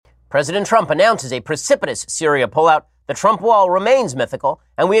President Trump announces a precipitous Syria pullout. The Trump wall remains mythical,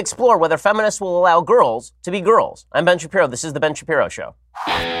 and we explore whether feminists will allow girls to be girls. I'm Ben Shapiro. This is The Ben Shapiro Show.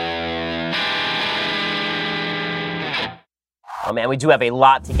 Oh man, we do have a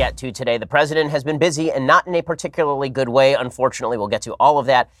lot to get to today. The president has been busy and not in a particularly good way. Unfortunately, we'll get to all of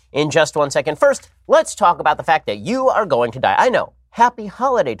that in just 1 second. First, let's talk about the fact that you are going to die. I know, happy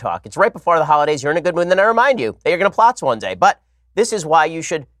holiday talk. It's right before the holidays. You're in a good mood, and then I remind you that you're going to plot one day. But this is why you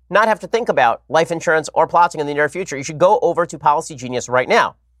should not have to think about life insurance or plotting in the near future. You should go over to Policy Genius right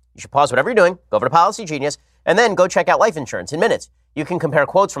now. You should pause whatever you're doing, go over to Policy Genius, and then go check out life insurance in minutes. You can compare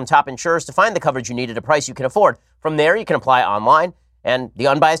quotes from top insurers to find the coverage you need at a price you can afford. From there, you can apply online, and the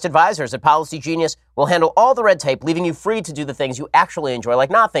unbiased advisors at Policy Genius will handle all the red tape, leaving you free to do the things you actually enjoy, like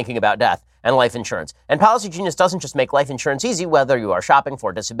not thinking about death and life insurance. And Policy Genius doesn't just make life insurance easy, whether you are shopping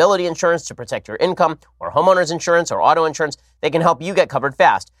for disability insurance to protect your income, or homeowners insurance or auto insurance, they can help you get covered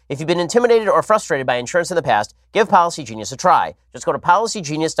fast. If you've been intimidated or frustrated by insurance in the past, give Policy Genius a try. Just go to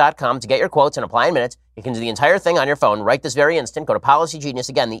PolicyGenius.com to get your quotes and apply in minutes. You can do the entire thing on your phone right this very instant. Go to Policy Genius.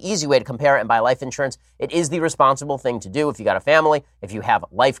 Again, the easy way to compare and buy life insurance. It is the responsible thing to do if you got a family, if you have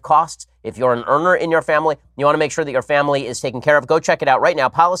life costs, if you're an earner in your family, you want to make sure that your family is taken care of. Go check it out right now,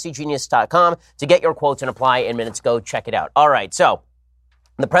 PolicyGenius.com, to get your quotes and apply in minutes. Go check it out. All right, so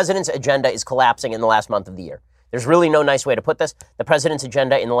the president's agenda is collapsing in the last month of the year. There's really no nice way to put this. The president's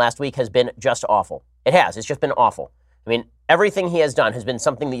agenda in the last week has been just awful. It has. It's just been awful. I mean, everything he has done has been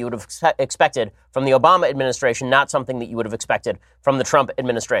something that you would have expected from the Obama administration, not something that you would have expected from the Trump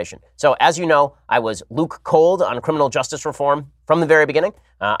administration. So, as you know, I was Luke Cold on criminal justice reform from the very beginning.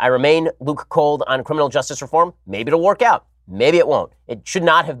 I remain Luke Cold on criminal justice reform. Maybe it'll work out. Maybe it won't. It should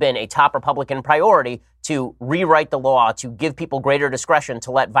not have been a top Republican priority to rewrite the law, to give people greater discretion to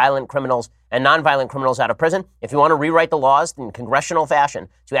let violent criminals and nonviolent criminals out of prison. If you want to rewrite the laws in congressional fashion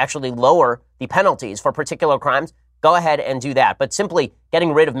to actually lower the penalties for particular crimes, go ahead and do that. But simply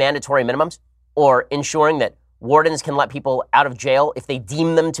getting rid of mandatory minimums or ensuring that wardens can let people out of jail if they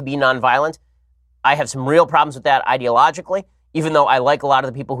deem them to be nonviolent, I have some real problems with that ideologically, even though I like a lot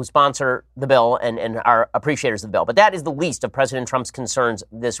of the people who sponsor the bill and are appreciators of the bill. But that is the least of President Trump's concerns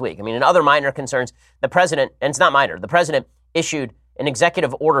this week. I mean, in other minor concerns, the president, and it's not minor, the president issued an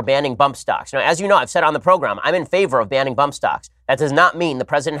executive order banning bump stocks. Now, as you know, I've said on the program, I'm in favor of banning bump stocks. That does not mean the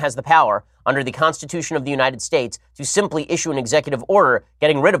president has the power under the Constitution of the United States to simply issue an executive order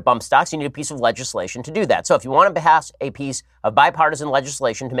getting rid of bump stocks. You need a piece of legislation to do that. So if you want to pass a piece of bipartisan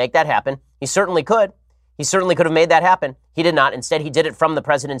legislation to make that happen, he certainly could. He certainly could have made that happen. He did not. Instead, he did it from the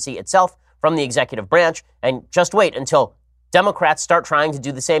presidency itself, from the executive branch. And just wait until Democrats start trying to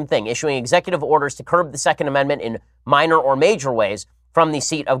do the same thing, issuing executive orders to curb the Second Amendment in minor or major ways from the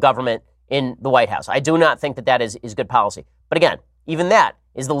seat of government in the White House. I do not think that that is good policy. But again, even that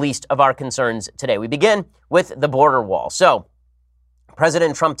is the least of our concerns today. We begin with the border wall. So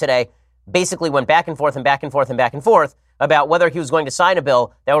President Trump today basically went back and forth and back and forth and back and forth about whether he was going to sign a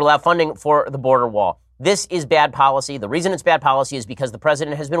bill that would allow funding for the border wall. This is bad policy. The reason it's bad policy is because the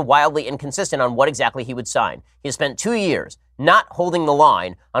president has been wildly inconsistent on what exactly he would sign. He has spent 2 years not holding the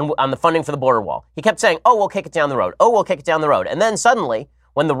line on the funding for the border wall. He kept saying, oh, we'll kick it down the road. Oh, we'll kick it down the road. And then suddenly,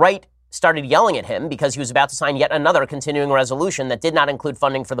 when the right started yelling at him because he was about to sign yet another continuing resolution that did not include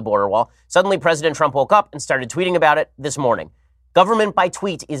funding for the border wall, suddenly President Trump woke up and started tweeting about it this morning. Government by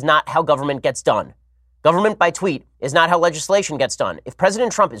tweet is not how government gets done. Government by tweet is not how legislation gets done. If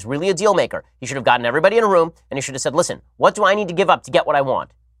President Trump is really a deal maker, he should have gotten everybody in a room and he should have said, listen, what do I need to give up to get what I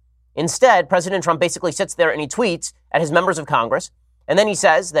want? Instead, President Trump basically sits there and he tweets at his members of Congress, and then he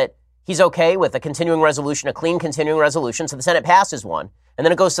says that he's okay with a continuing resolution, a clean continuing resolution, so the Senate passes one, and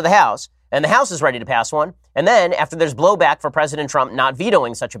then it goes to the House, and the House is ready to pass one, and then after there's blowback for President Trump not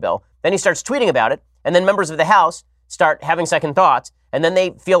vetoing such a bill, then he starts tweeting about it, and then members of the House start having second thoughts, and then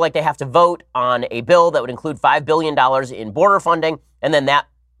they feel like they have to vote on a bill that would include $5 billion in border funding, and then that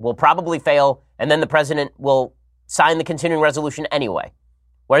will probably fail, and then the president will sign the continuing resolution anyway.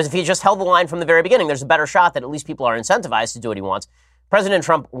 Whereas if he just held the line from the very beginning, there's a better shot that at least people are incentivized to do what he wants. President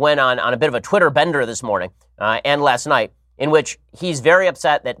Trump went on a bit of a Twitter bender this morning and last night, in which he's very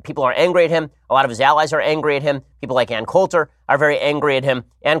upset that people are angry at him. A lot of his allies are angry at him. People like Ann Coulter are very angry at him.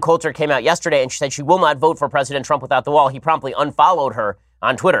 Ann Coulter came out yesterday and she said she will not vote for President Trump without the wall. He promptly unfollowed her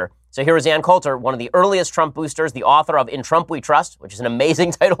on Twitter. So here is Ann Coulter, one of the earliest Trump boosters, the author of In Trump We Trust, which is an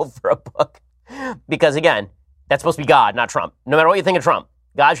amazing title for a book. Because again, that's supposed to be God, not Trump. No matter what you think of Trump,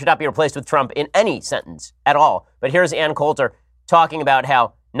 God should not be replaced with Trump in any sentence at all. But here's Ann Coulter talking about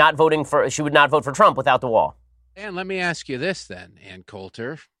how she would not vote for Trump without the wall. And let me ask you this then, Ann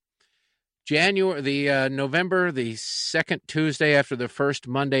Coulter. November, the second Tuesday after the first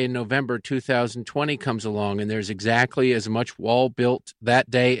Monday in November 2020 comes along, and there's exactly as much wall built that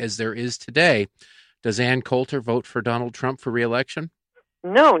day as there is today. Does Ann Coulter vote for Donald Trump for re-election?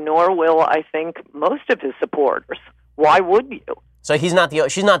 No, nor will, I think, most of his supporters. Why would you? So she's not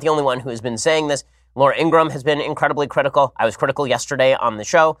the only one who has been saying this. Laura Ingraham has been incredibly critical. I was critical yesterday on the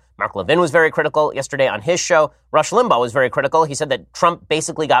show. Mark Levin was very critical yesterday on his show. Rush Limbaugh was very critical. He said that Trump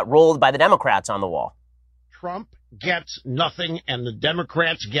basically got rolled by the Democrats on the wall. Trump gets nothing, and the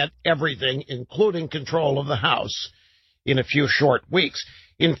Democrats get everything, including control of the House, in a few short weeks.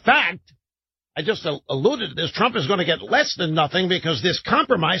 In fact, I just alluded to this, Trump is going to get less than nothing because this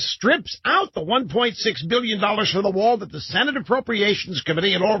compromise strips out the $1.6 billion for the wall that the Senate Appropriations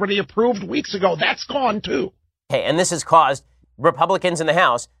Committee had already approved weeks ago. That's gone, too. Okay, and this has caused Republicans in the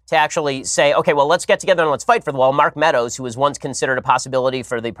House to actually say, okay, well, let's get together and let's fight for the wall. Mark Meadows, who was once considered a possibility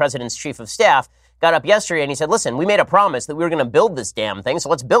for the president's chief of staff, got up yesterday and he said, listen, we made a promise that we were going to build this damn thing, so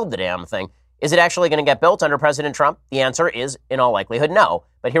let's build the damn thing. Is it actually going to get built under President Trump? The answer is, in all likelihood, no.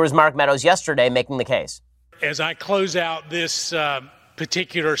 But here was Mark Meadows yesterday making the case. As I close out this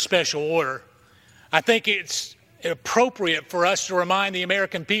particular special order, I think it's appropriate for us to remind the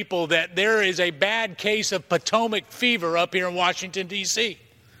American people that there is a bad case of Potomac fever up here in Washington, D.C.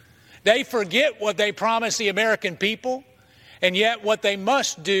 They forget what they promised the American people, and yet what they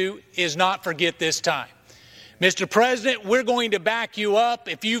must do is not forget this time. Mr. President, we're going to back you up.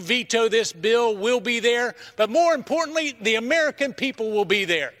 If you veto this bill, we'll be there. But more importantly, the American people will be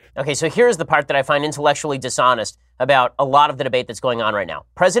there. Okay, so here's the part that I find intellectually dishonest about a lot of the debate that's going on right now.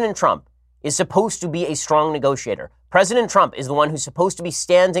 President Trump is supposed to be a strong negotiator. President Trump is the one who's supposed to be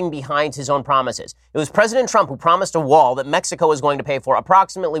standing behind his own promises. It was President Trump who promised a wall that Mexico was going to pay for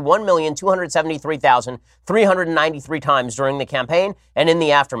approximately 1,273,393 times during the campaign and in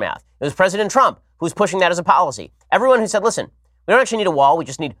the aftermath. It was President Trump who's pushing that as a policy. Everyone who said, listen, we don't actually need a wall, we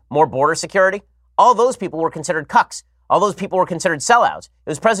just need more border security. All those people were considered cucks. All those people were considered sellouts. It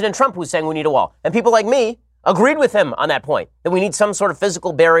was President Trump who was saying we need a wall. And people like me agreed with him on that point, that we need some sort of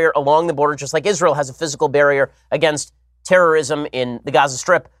physical barrier along the border, just like Israel has a physical barrier against terrorism in the Gaza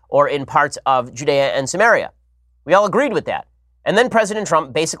Strip or in parts of Judea and Samaria. We all agreed with that. And then President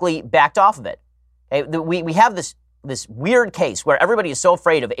Trump basically backed off of it. Okay, we have this weird case where everybody is so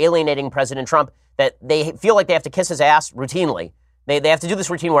afraid of alienating President Trump that they feel like they have to kiss his ass routinely. They have to do this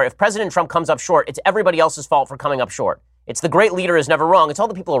routine where if President Trump comes up short, it's everybody else's fault for coming up short. It's the great leader is never wrong. It's all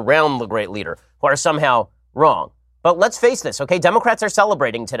the people around the great leader who are somehow wrong. But let's face this, okay? Democrats are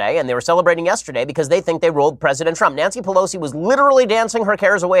celebrating today, and they were celebrating yesterday because they think they rolled President Trump. Nancy Pelosi was literally dancing her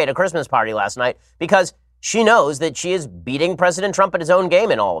cares away at a Christmas party last night because she knows that she is beating President Trump at his own game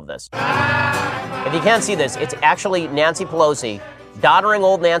in all of this. If you can't see this, it's actually Nancy Pelosi, doddering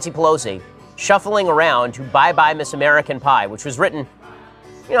old Nancy Pelosi, shuffling around to Bye Bye Miss American Pie, which was written,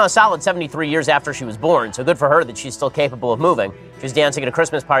 a solid 73 years after she was born, so good for her that she's still capable of moving. She was dancing at a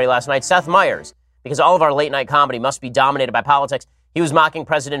Christmas party last night. Seth Meyers, because all of our late-night comedy must be dominated by politics, he was mocking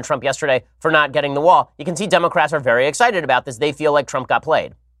President Trump yesterday for not getting the wall. You can see Democrats are very excited about this. They feel like Trump got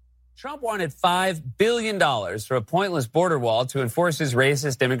played. Trump wanted $5 billion for a pointless border wall to enforce his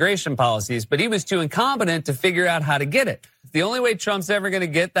racist immigration policies, but he was too incompetent to figure out how to get it. The only way Trump's ever going to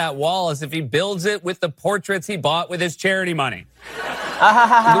get that wall is if he builds it with the portraits he bought with his charity money. The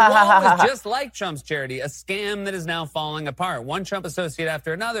wall was just like Trump's charity, a scam that is now falling apart. One Trump associate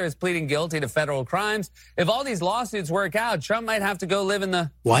after another is pleading guilty to federal crimes. If all these lawsuits work out, Trump might have to go live in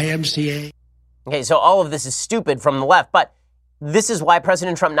the YMCA. Okay, so all of this is stupid from the left, but this is why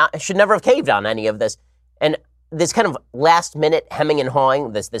President Trump should never have caved on any of this. And this kind of last-minute hemming and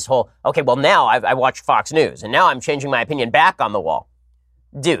hawing, this whole, okay, well, now I watched Fox News, and now I'm changing my opinion back on the wall.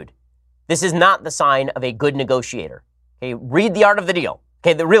 Dude, this is not the sign of a good negotiator. Okay, read The Art of the Deal.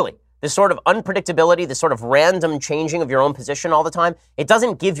 Okay, really, this sort of unpredictability, this sort of random changing of your own position all the time, it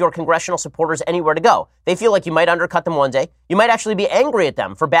doesn't give your congressional supporters anywhere to go. They feel like you might undercut them one day. You might actually be angry at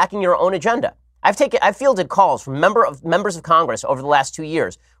them for backing your own agenda. I've fielded calls from members of Congress over the last 2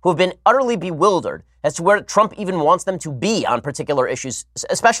 years who have been utterly bewildered as to where Trump even wants them to be on particular issues,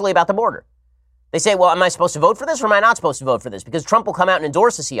 especially about the border. They say, well, am I supposed to vote for this or am I not supposed to vote for this? Because Trump will come out and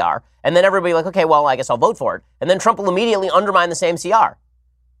endorse a CR, and then everybody like, okay, well, I guess I'll vote for it. And then Trump will immediately undermine the same CR.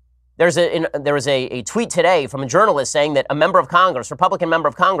 There was a tweet today from a journalist saying that a member of Congress, Republican member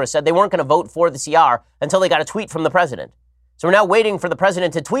of Congress, said they weren't going to vote for the CR until they got a tweet from the president. So we're now waiting for the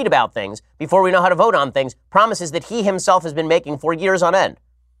president to tweet about things before we know how to vote on things, promises that he himself has been making for years on end.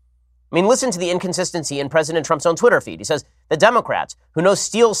 I mean, listen to the inconsistency in President Trump's own Twitter feed. He says the Democrats, who know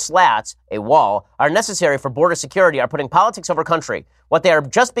steel slats, a wall, are necessary for border security, are putting politics over country. What they are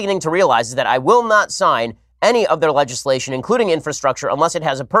just beginning to realize is that I will not sign any of their legislation, including infrastructure, unless it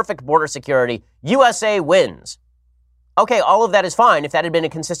has a perfect border security. USA wins. Okay, all of that is fine if that had been a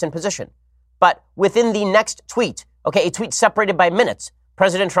consistent position. But within the next tweet, okay, a tweet separated by minutes,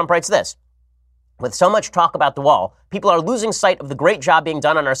 President Trump writes this. With so much talk about the wall, people are losing sight of the great job being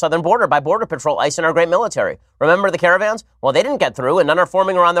done on our southern border by Border Patrol, ICE, and our great military. Remember the caravans? Well, they didn't get through, and none are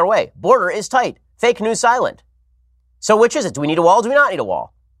forming or on their way. Border is tight. Fake news silent. So which is it? Do we need a wall? Do we not need a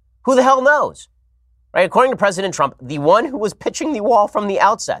wall? Who the hell knows? Right? According to President Trump, the one who was pitching the wall from the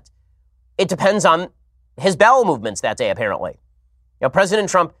outset, it depends on his bowel movements that day, apparently. Now, President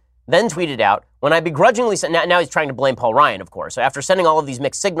Trump then tweeted out, when I begrudgingly sent, now he's trying to blame Paul Ryan, of course. So after sending all of these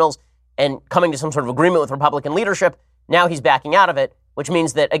mixed signals and coming to some sort of agreement with Republican leadership, now he's backing out of it, which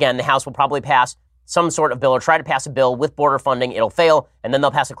means that, again, the House will probably pass some sort of bill or try to pass a bill with border funding. It'll fail, and then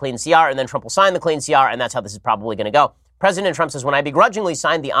they'll pass a clean CR, and then Trump will sign the clean CR, and that's how this is probably going to go. President Trump says, when I begrudgingly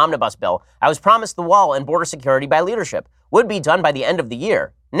signed the omnibus bill, I was promised the wall and border security by leadership. Would be done by the end of the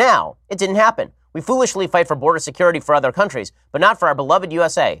year. Now, it didn't happen. We foolishly fight for border security for other countries, but not for our beloved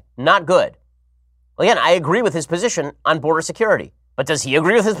USA. Not good. Well, again, I agree with his position on border security. But does he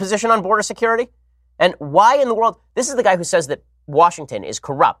agree with his position on border security? And why in the world? This is the guy who says that Washington is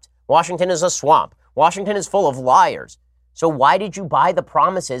corrupt. Washington is a swamp. Washington is full of liars. So why did you buy the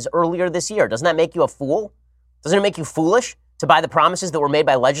promises earlier this year? Doesn't that make you a fool? Doesn't it make you foolish to buy the promises that were made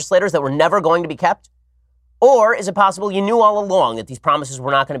by legislators that were never going to be kept? Or is it possible you knew all along that these promises were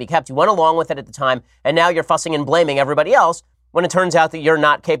not going to be kept? You went along with it at the time, and now you're fussing and blaming everybody else when it turns out that you're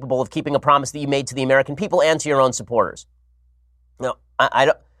not capable of keeping a promise that you made to the American people and to your own supporters. No,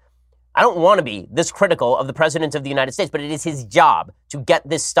 I don't want to be this critical of the President of the United States, but it is his job to get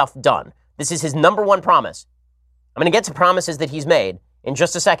this stuff done. This is his number one promise. I'm going to get to promises that he's made in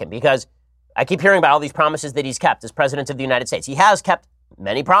just a second, because I keep hearing about all these promises that he's kept as President of the United States. He has kept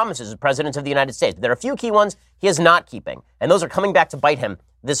many promises as President of the United States, but there are a few key ones he is not keeping, and those are coming back to bite him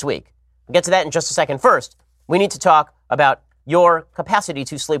this week. We'll get to that in just a second. First, we need to talk about your capacity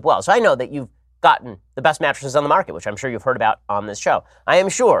to sleep well. So I know that you've gotten the best mattresses on the market, which I'm sure you've heard about on this show. I am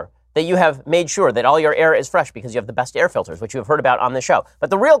sure that you have made sure that all your air is fresh because you have the best air filters, which you have heard about on this show. But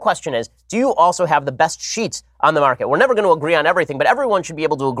the real question is, do you also have the best sheets on the market? We're never going to agree on everything, but everyone should be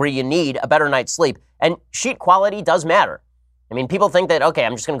able to agree you need a better night's sleep. And sheet quality does matter. I mean, people think that, okay,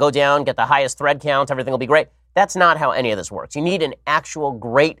 I'm just going to go down, get the highest thread count, everything will be great. That's not how any of this works. You need an actual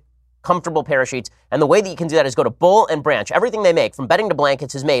great, comfortable pair of sheets. And the way that you can do that is go to Boll and Branch. Everything they make, from bedding to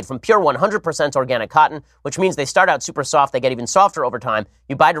blankets, is made from pure 100% organic cotton, which means they start out super soft. They get even softer over time.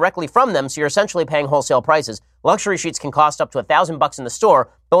 You buy directly from them, so you're essentially paying wholesale prices. Luxury sheets can cost up to $1,000 in the store.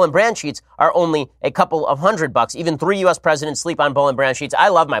 Boll and Branch sheets are only a couple of $100. Even 3 U.S. presidents sleep on Boll and Branch sheets. I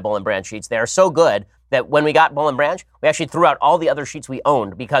love my Boll and Branch sheets. They are so good that when we got Boll and Branch, we actually threw out all the other sheets we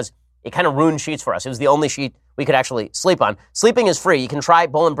owned because it kind of ruined sheets for us. It was the only sheet we could actually sleep on. Sleeping is free. You can try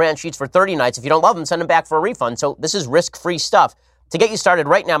Boll and Branch sheets for 30 nights. If you don't love them, send them back for a refund. So this is risk-free stuff. To get you started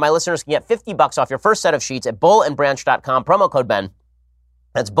right now, my listeners can get $50 off your first set of sheets at bollandbranch.com, promo code Ben.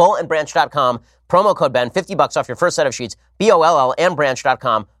 That's bollandbranch.com, promo code Ben, $50 off your first set of sheets, BOLL and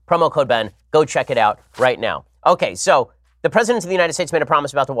branch.com, promo code Ben. Go check it out right now. Okay, so the President of the United States made a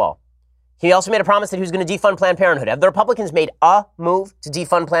promise about the wall. He also made a promise that he was going to defund Planned Parenthood. Have the Republicans made a move to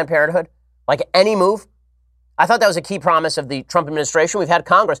defund Planned Parenthood? Like any move? I thought that was a key promise of the Trump administration. We've had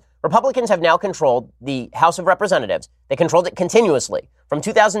Congress. Republicans have now controlled the House of Representatives. They controlled it continuously from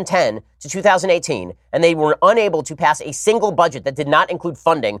 2010 to 2018, and they were unable to pass a single budget that did not include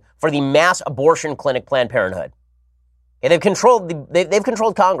funding for the mass abortion clinic Planned Parenthood. Yeah, they've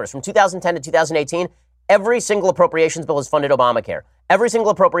controlled Congress from 2010 to 2018. Every single appropriations bill has funded Obamacare. Every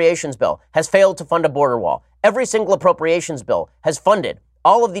single appropriations bill has failed to fund a border wall. Every single appropriations bill has funded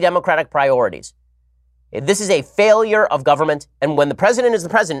all of the Democratic priorities. This is a failure of government. And when the president is the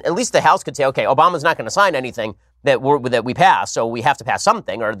president, at least the House could say, okay, Obama's not going to sign anything that we pass, so we have to pass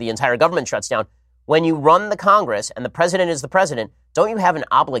something, or the entire government shuts down. When you run the Congress and the president is the president, don't you have an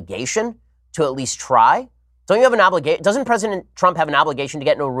obligation to at least try? Don't you have an obligation? Doesn't President Trump have an obligation to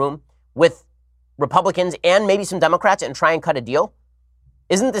get in a room with Republicans and maybe some Democrats and try and cut a deal?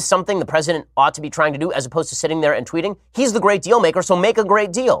 Isn't this something the president ought to be trying to do as opposed to sitting there and tweeting? He's the great deal maker, so make a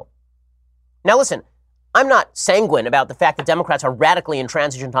great deal. Now listen, I'm not sanguine about the fact that Democrats are radically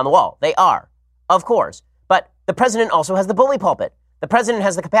intransigent on the wall. They are, of course. But the president also has the bully pulpit. The president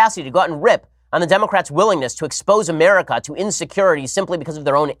has the capacity to go out and rip on the Democrats' willingness to expose America to insecurity simply because of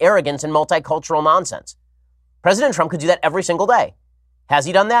their own arrogance and multicultural nonsense. President Trump could do that every single day. Has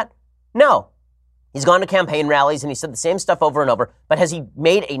he done that? No. He's gone to campaign rallies and he said the same stuff over and over, but has he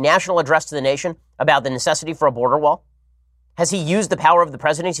made a national address to the nation about the necessity for a border wall? Has he used the power of the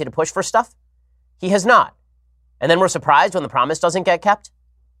presidency to push for stuff? He has not. And then we're surprised when the promise doesn't get kept?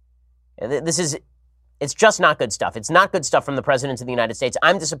 It's just not good stuff. It's not good stuff from the president of the United States.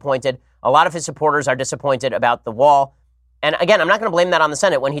 I'm disappointed. A lot of his supporters are disappointed about the wall. And again, I'm not going to blame that on the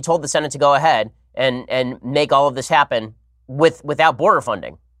Senate when he told the Senate to go ahead and make all of this happen without border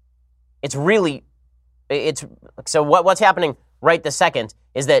funding. So what's happening right this second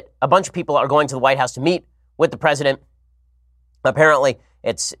is that a bunch of people are going to the White House to meet with the president. Apparently,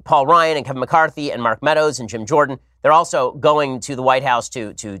 it's Paul Ryan and Kevin McCarthy and Mark Meadows and Jim Jordan. They're also going to the White House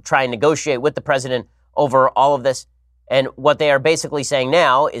to try and negotiate with the president over all of this. And what they are basically saying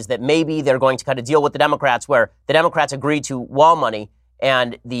now is that maybe they're going to cut a deal with the Democrats where the Democrats agree to wall money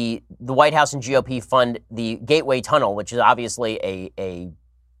and the White House and GOP fund the Gateway Tunnel, which is obviously a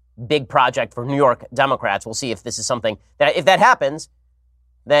big project for New York Democrats. We'll see if this is something that, if that happens,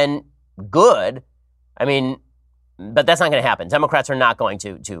 then good. I mean, but that's not going to happen. Democrats are not going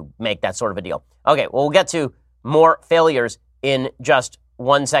to make that sort of a deal. Okay, well, we'll get to more failures in just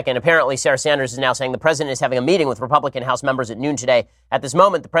 1 second. Apparently, Sarah Sanders is now saying the president is having a meeting with Republican House members at noon today. At this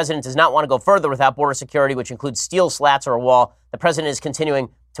moment, the president does not want to go further without border security, which includes steel slats or a wall. The president is continuing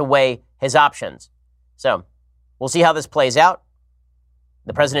to weigh his options. So we'll see how this plays out.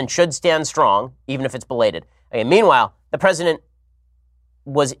 The president should stand strong, even if it's belated. Okay, meanwhile, the president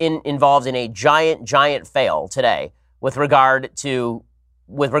was involved in a giant fail today with regard to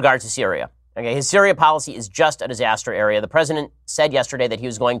Syria. Okay, his Syria policy is just a disaster area. The president said yesterday that he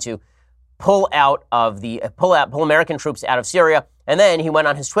was going to pull American troops out of Syria, and then he went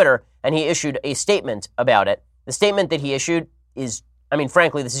on his Twitter and he issued a statement about it. The statement that he issued is,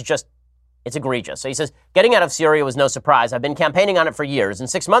 frankly, it's egregious. So he says, getting out of Syria was no surprise. I've been campaigning on it for years. And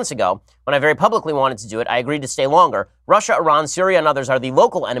 6 months ago, when I very publicly wanted to do it, I agreed to stay longer. Russia, Iran, Syria, and others are the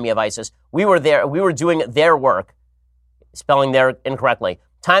local enemy of ISIS. We were there. We were doing their work. Spelling there incorrectly.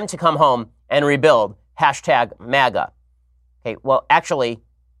 Time to come home and rebuild. #MAGA. Okay, well, actually,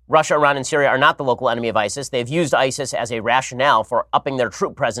 Russia, Iran, and Syria are not the local enemy of ISIS. They've used ISIS as a rationale for upping their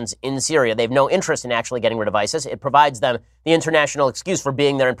troop presence in Syria. They have no interest in actually getting rid of ISIS. It provides them the international excuse for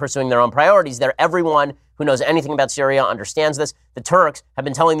being there and pursuing their own priorities. Everyone who knows anything about Syria understands this. The Turks have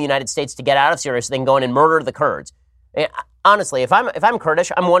been telling the United States to get out of Syria so they can go in and murder the Kurds. Honestly, if I'm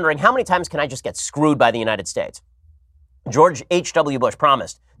Kurdish, I'm wondering how many times can I just get screwed by the United States? George H.W. Bush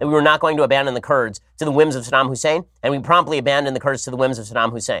promised that we were not going to abandon the Kurds to the whims of Saddam Hussein, and we promptly abandoned the Kurds to the whims of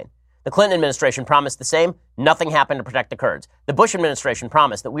Saddam Hussein. The Clinton administration promised the same. Nothing happened to protect the Kurds. The Bush administration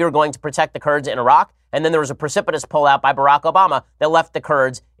promised that we were going to protect the Kurds in Iraq, and then there was a precipitous pullout by Barack Obama that left the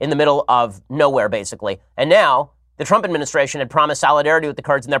Kurds in the middle of nowhere, basically. And now the Trump administration had promised solidarity with the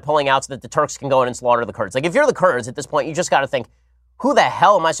Kurds, and they're pulling out so that the Turks can go in and slaughter the Kurds. Like, if you're the Kurds at this point, you just got to think, who the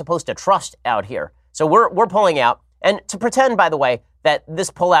hell am I supposed to trust out here? So we're pulling out. And to pretend, by the way, that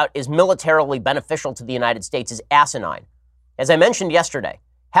this pullout is militarily beneficial to the United States is asinine. As I mentioned yesterday,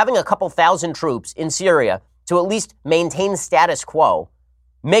 having a couple thousand troops in Syria to at least maintain status quo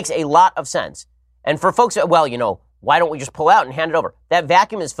makes a lot of sense. And for folks, why don't we just pull out and hand it over? That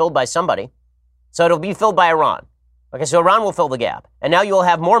vacuum is filled by somebody, so it'll be filled by Iran. Okay, so Iran will fill the gap. And now you'll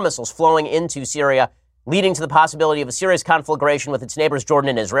have more missiles flowing into Syria, leading to the possibility of a serious conflagration with its neighbors, Jordan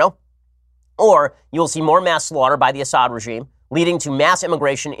and Israel. Or you'll see more mass slaughter by the Assad regime, leading to mass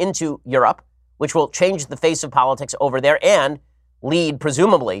immigration into Europe, which will change the face of politics over there and lead,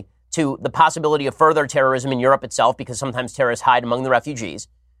 presumably, to the possibility of further terrorism in Europe itself, because sometimes terrorists hide among the refugees.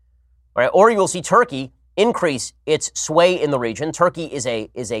 Right? Or you will see Turkey increase its sway in the region. Turkey is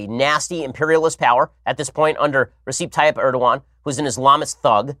a nasty imperialist power at this point under Recep Tayyip Erdogan, who's an Islamist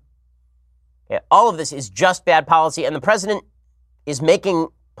thug. Okay, all of this is just bad policy, and the president is making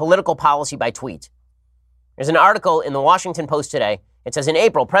political policy by tweet. There's an article in the Washington Post today. It says, in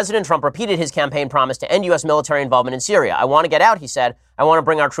April, President Trump repeated his campaign promise to end U.S. military involvement in Syria. I want to get out, he said. I want to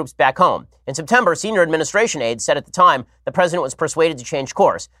bring our troops back home. In September, senior administration aides said at the time the president was persuaded to change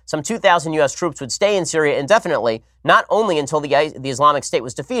course. Some 2,000 U.S. troops would stay in Syria indefinitely, not only until the Islamic State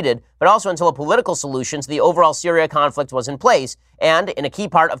was defeated, but also until a political solution to the overall Syria conflict was in place. And in a key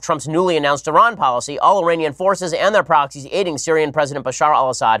part of Trump's newly announced Iran policy, all Iranian forces and their proxies aiding Syrian President Bashar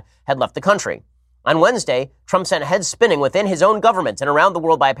al-Assad had left the country. On Wednesday, Trump sent heads spinning within his own government and around the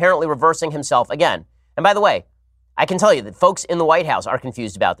world by apparently reversing himself again. And by the way, I can tell you that folks in the White House are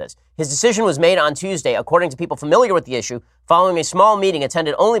confused about this. His decision was made on Tuesday, according to people familiar with the issue, following a small meeting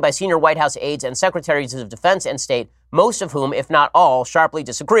attended only by senior White House aides and secretaries of defense and state, most of whom, if not all, sharply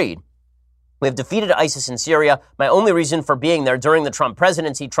disagreed. We have defeated ISIS in Syria. My only reason for being there during the Trump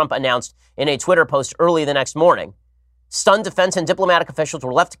presidency, Trump announced in a Twitter post early the next morning. Stunned defense and diplomatic officials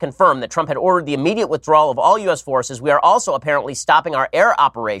were left to confirm that Trump had ordered the immediate withdrawal of all U.S. forces. We are also apparently stopping our air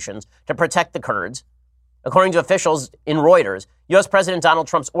operations to protect the Kurds. According to officials in Reuters, U.S. President Donald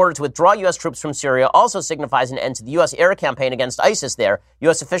Trump's order to withdraw U.S. troops from Syria also signifies an end to the U.S. air campaign against ISIS there,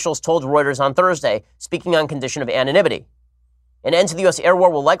 U.S. officials told Reuters on Thursday, speaking on condition of anonymity. An end to the U.S. air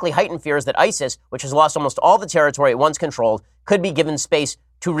war will likely heighten fears that ISIS, which has lost almost all the territory it once controlled, could be given space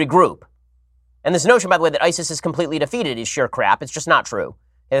to regroup. And this notion, by the way, that ISIS is completely defeated is sheer crap. It's just not true.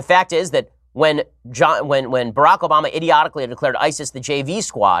 And the fact is that when Barack Obama idiotically declared ISIS the JV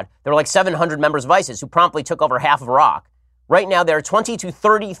squad, there were like 700 members of ISIS who promptly took over half of Iraq. Right now, there are 20 to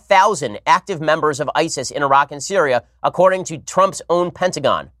 30,000 active members of ISIS in Iraq and Syria, according to Trump's own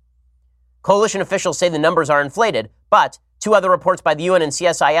Pentagon. Coalition officials say the numbers are inflated, but two other reports by the UN and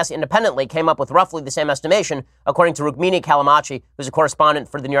CSIS independently came up with roughly the same estimation, according to Rukmini Callimachi, who's a correspondent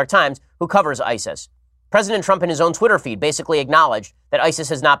for the New York Times, who covers ISIS. President Trump in his own Twitter feed basically acknowledged that ISIS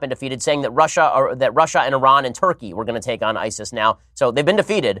has not been defeated, saying that Russia and Iran and Turkey were going to take on ISIS now. So they've been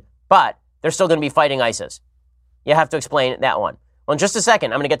defeated, but they're still going to be fighting ISIS. You have to explain that one. Well, in just a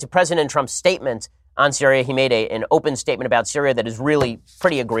second, I'm going to get to President Trump's statement on Syria. He made an open statement about Syria that is really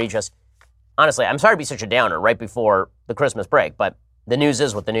pretty egregious. Honestly, I'm sorry to be such a downer right before the Christmas break, but the news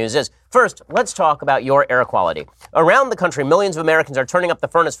is what the news is. First, let's talk about your air quality. Around the country, millions of Americans are turning up the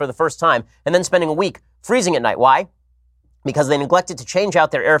furnace for the first time and then spending a week freezing at night. Why? Because they neglected to change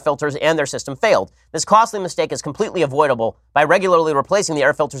out their air filters and their system failed. This costly mistake is completely avoidable by regularly replacing the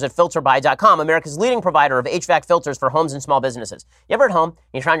air filters at FilterBuy.com, America's leading provider of HVAC filters for homes and small businesses. You ever at home, and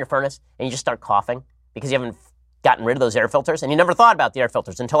you turn on your furnace, and you just start coughing because you haven't gotten rid of those air filters, and you never thought about the air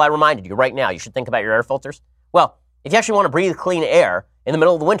filters until I reminded you right now you should think about your air filters? Well, if you actually want to breathe clean air in the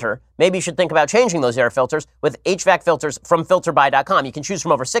middle of the winter, maybe you should think about changing those air filters with HVAC filters from FilterBuy.com. You can choose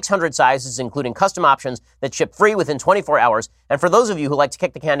from over 600 sizes, including custom options that ship free within 24 hours. And for those of you who like to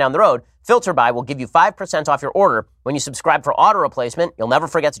kick the can down the road, FilterBuy will give you 5% off your order when you subscribe for auto replacement. You'll never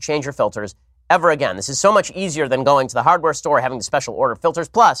forget to change your filters ever again. This is so much easier than going to the hardware store, having to special order filters.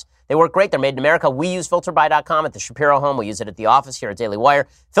 Plus, they work great. They're made in America. We use FilterBuy.com at the Shapiro home. We use it at the office here at Daily Wire.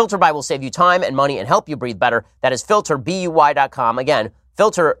 FilterBuy will save you time and money and help you breathe better. That is FilterBuy.com. Again,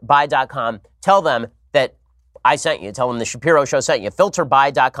 FilterBuy.com. Tell them that I sent you. Tell them the Shapiro Show sent you.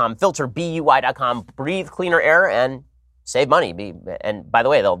 FilterBuy.com. FilterBuy.com. Breathe cleaner air and save money. And by the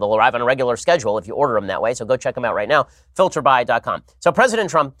way, they'll arrive on a regular schedule if you order them that way. So go check them out right now. FilterBuy.com. So President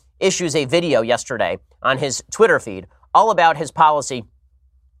Trump issues a video yesterday on his Twitter feed all about his policy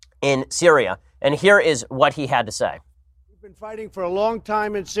in Syria. And here is what he had to say. We've been fighting for a long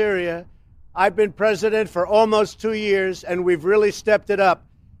time in Syria. I've been president for almost 2 years, and we've really stepped it up.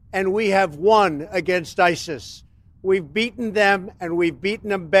 And we have won against ISIS. We've beaten them, and we've beaten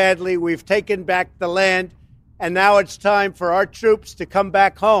them badly. We've taken back the land, and now it's time for our troops to come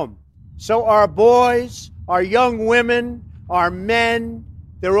back home. So our boys, our young women, our men,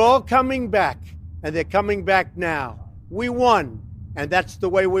 they're all coming back, and they're coming back now. We won, and that's the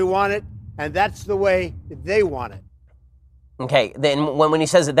way we want it, and that's the way they want it. Okay, then when he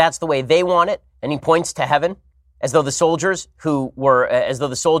says that that's the way they want it, and he points to heaven, as though the soldiers who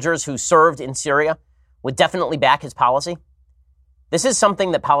served in Syria would definitely back his policy, this is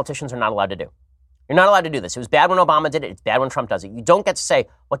something that politicians are not allowed to do. You're not allowed to do this. It was bad when Obama did it. It's bad when Trump does it. You don't get to say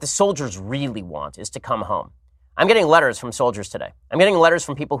what the soldiers really want is to come home. I'm getting letters from soldiers today. I'm getting letters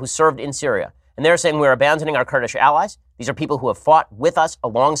from people who served in Syria, and they're saying we're abandoning our Kurdish allies. These are people who have fought with us,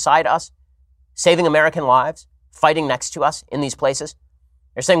 alongside us, saving American lives, fighting next to us in these places.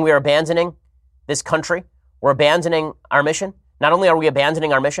 They're saying we are abandoning this country. We're abandoning our mission. Not only are we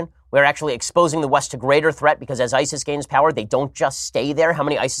abandoning our mission, we're actually exposing the West to greater threat because as ISIS gains power, they don't just stay there. How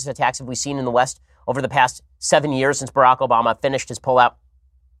many ISIS attacks have we seen in the West over the past 7 years since Barack Obama finished his pullout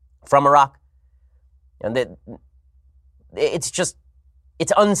from Iraq? And it's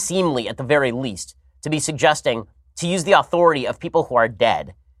unseemly at the very least to be suggesting to use the authority of people who are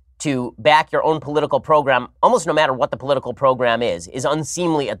dead to back your own political program, almost no matter what the political program is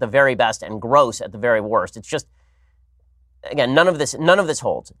unseemly at the very best and gross at the very worst. It's just, again, none of this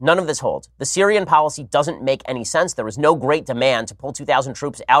holds. None of this holds. The Syrian policy doesn't make any sense. There was no great demand to pull 2,000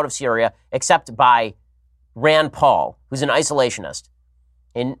 troops out of Syria except by Rand Paul, who's an isolationist.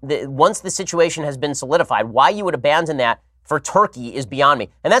 And once the situation has been solidified, why you would abandon that for Turkey is beyond me.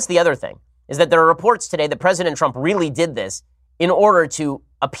 And that's the other thing, is that there are reports today that President Trump really did this in order to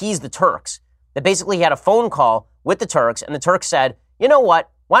appease the Turks. That basically he had a phone call with the Turks, and the Turks said, you know what,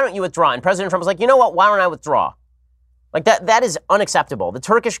 why don't you withdraw? And President Trump was like, you know what, why don't I withdraw? Like that is unacceptable. The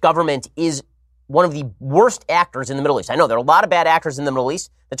Turkish government is one of the worst actors in the Middle East. I know there are a lot of bad actors in the Middle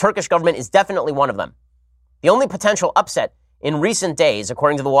East. The Turkish government is definitely one of them. The only potential upset in recent days,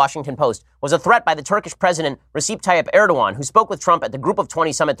 according to the Washington Post, was a threat by the Turkish president Recep Tayyip Erdogan, who spoke with Trump at the Group of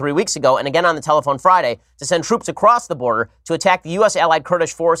 20 summit 3 weeks ago and again on the telephone Friday to send troops across the border to attack the U.S. allied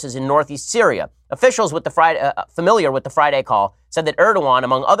Kurdish forces in northeast Syria. Officials with familiar with the Friday call said that Erdogan,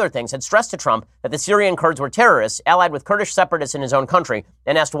 among other things, had stressed to Trump that the Syrian Kurds were terrorists allied with Kurdish separatists in his own country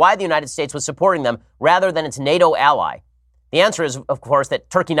and asked why the United States was supporting them rather than its NATO ally. The answer is, of course, that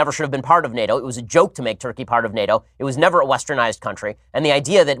Turkey never should have been part of NATO. It was a joke to make Turkey part of NATO. It was never a westernized country. And the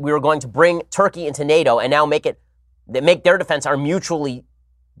idea that we were going to bring Turkey into NATO and now make their defense our mutually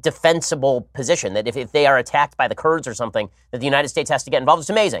defensible position, that if they are attacked by the Kurds or something, that the United States has to get involved, is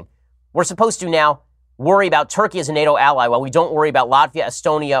amazing. We're supposed to now worry about Turkey as a NATO ally while we don't worry about Latvia,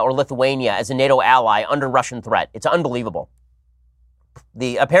 Estonia, or Lithuania as a NATO ally under Russian threat. It's unbelievable.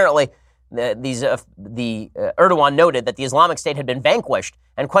 Erdogan noted that the Islamic State had been vanquished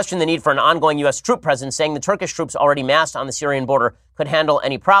and questioned the need for an ongoing U.S. troop presence, saying the Turkish troops already massed on the Syrian border could handle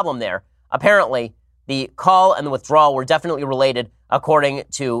any problem there. Apparently, the call and the withdrawal were definitely related, according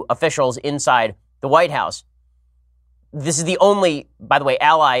to officials inside the White House. This is the only, by the way,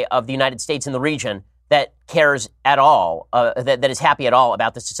 ally of the United States in the region that cares at all, that is happy at all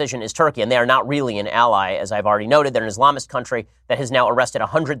about this decision is Turkey. And they are not really an ally, as I've already noted. They're an Islamist country that has now arrested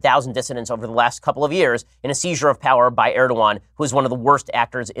 100,000 dissidents over the last couple of years in a seizure of power by Erdogan, who is one of the worst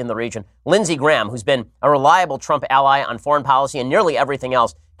actors in the region. Lindsey Graham, who's been a reliable Trump ally on foreign policy and nearly everything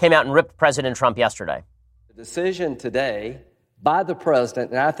else, came out and ripped President Trump yesterday. The decision today by the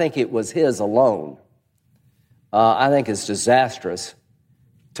president, and I think it was his alone, I think is disastrous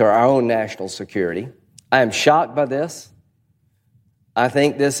to our own national security. I am shocked by this. I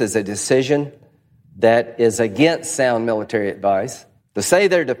think this is a decision that is against sound military advice. To say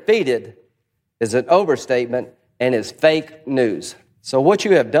they're defeated is an overstatement and is fake news. So what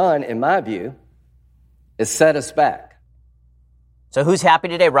you have done, in my view, is set us back. So who's happy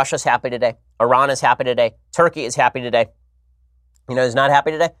today? Russia's happy today. Iran is happy today. Turkey is happy today. You know who's not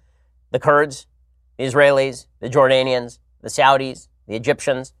happy today? The Kurds, the Israelis, the Jordanians, the Saudis, the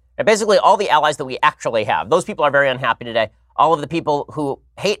Egyptians, and basically all the allies that we actually have. Those people are very unhappy today. All of the people who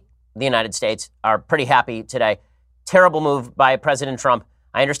hate the United States are pretty happy today. Terrible move by President Trump.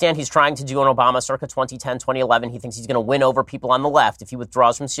 I understand he's trying to do an Obama circa 2010, 2011. He thinks he's going to win over people on the left if he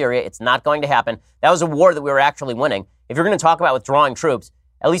withdraws from Syria. It's not going to happen. That was a war that we were actually winning. If you're going to talk about withdrawing troops,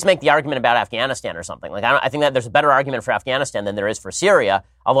 at least make the argument about Afghanistan or something. I think that there's a better argument for Afghanistan than there is for Syria,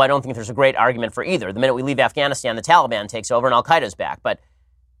 although I don't think there's a great argument for either. The minute we leave Afghanistan, the Taliban takes over and Al-Qaeda's back. But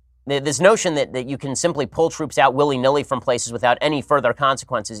this notion that you can simply pull troops out willy-nilly from places without any further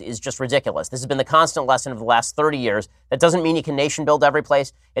consequences is just ridiculous. This has been the constant lesson of the last 30 years. That doesn't mean you can nation build every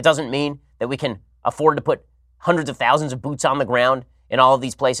place. It doesn't mean that we can afford to put hundreds of thousands of boots on the ground in all of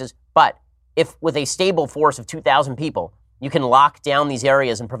these places. But if with a stable force of 2,000 people, you can lock down these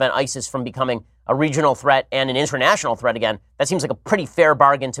areas and prevent ISIS from becoming a regional threat and an international threat again, that seems like a pretty fair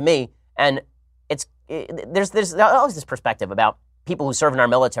bargain to me. And there's always this perspective about people who serve in our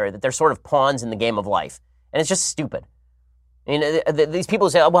military that they're sort of pawns in the game of life. And it's just stupid. I mean, these people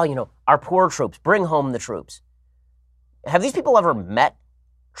say, oh, well, our poor troops, bring home the troops. Have these people ever met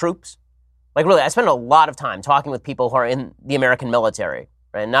troops? Like, really, I spend a lot of time talking with people who are in the American military,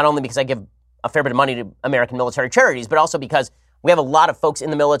 right? Not only because I give a fair bit of money to American military charities, but also because we have a lot of folks in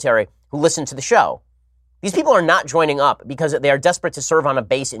the military who listen to the show. These people are not joining up because they are desperate to serve on a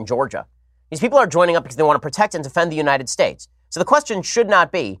base in Georgia. These people are joining up because they want to protect and defend the United States. So the question should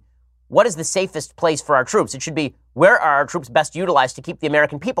not be, what is the safest place for our troops? It should be, where are our troops best utilized to keep the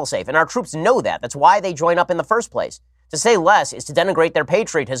American people safe? And our troops know that. That's why they join up in the first place. To say less is to denigrate their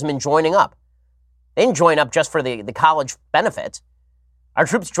patriotism in joining up. They didn't join up just for the college benefits. Our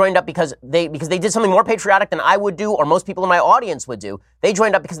troops joined up because they did something more patriotic than I would do or most people in my audience would do. They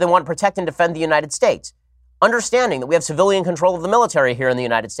joined up because they want to protect and defend the United States. Understanding that we have civilian control of the military here in the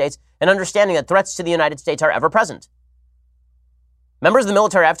United States and understanding that threats to the United States are ever present. Members of the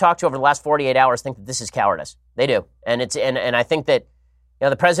military I've talked to over the last 48 hours think that this is cowardice. They do. And I think that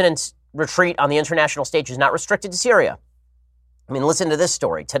the president's retreat on the international stage is not restricted to Syria. I mean, listen to this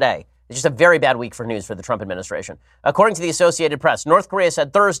story today. It's just a very bad week for news for the Trump administration. According to the Associated Press, North Korea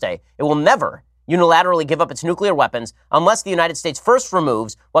said Thursday it will never unilaterally give up its nuclear weapons unless the United States first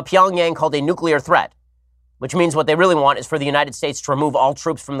removes what Pyongyang called a nuclear threat, which means what they really want is for the United States to remove all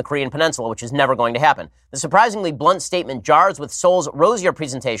troops from the Korean Peninsula, which is never going to happen. The surprisingly blunt statement jars with Seoul's rosier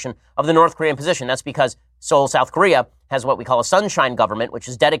presentation of the North Korean position. That's because Seoul, South Korea, has what we call a sunshine government, which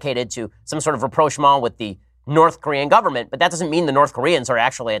is dedicated to some sort of rapprochement with the North Korean government, but that doesn't mean the North Koreans are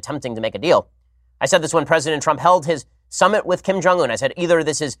actually attempting to make a deal. I said this when President Trump held his summit with Kim Jong-un. I said either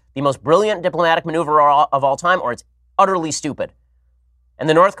this is the most brilliant diplomatic maneuver of all time or it's utterly stupid. And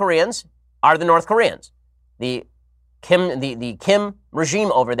the North Koreans are the North Koreans. The Kim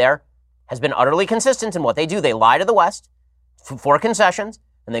regime over there has been utterly consistent in what they do. They lie to the West for concessions,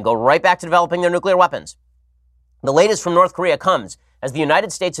 and they go right back to developing their nuclear weapons. The latest from North Korea comes as the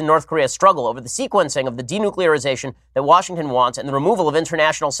United States and North Korea struggle over the sequencing of the denuclearization that Washington wants and the removal of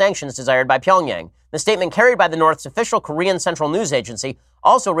international sanctions desired by Pyongyang. The statement carried by the North's official Korean Central News Agency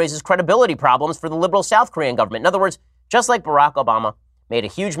also raises credibility problems for the liberal South Korean government. In other words, just like Barack Obama made a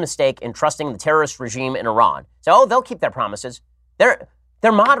huge mistake in trusting the terrorist regime in Iran. So, they'll keep their promises. They're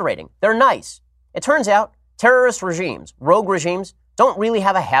moderating. They're nice. It turns out terrorist regimes, rogue regimes, don't really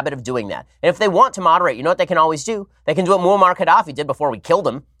have a habit of doing that. And if they want to moderate, you know what they can always do? They can do what Muammar Gaddafi did before we killed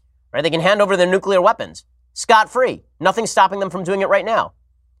him. Right? They can hand over their nuclear weapons. Scot-free. Nothing's stopping them from doing it right now.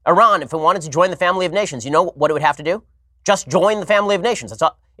 Iran, if it wanted to join the family of nations, you know what it would have to do? Just join the family of nations. That's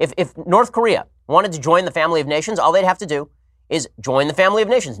all. If North Korea wanted to join the family of nations, all they'd have to do is join the family of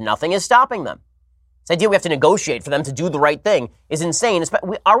nations. Nothing is stopping them. This idea we have to negotiate for them to do the right thing is insane.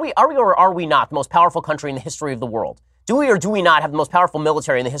 Are we or are we not the most powerful country in the history of the world? Do we or do we not have the most powerful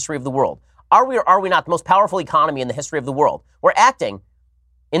military in the history of the world? Are we or are we not the most powerful economy in the history of the world? We're acting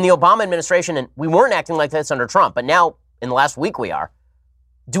in the Obama administration, and we weren't acting like this under Trump, but now in the last week we are.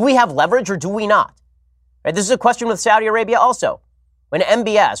 Do we have leverage or do we not? Right, this is a question with Saudi Arabia also.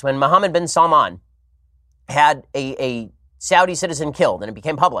 When Mohammed bin Salman had a Saudi citizen killed and it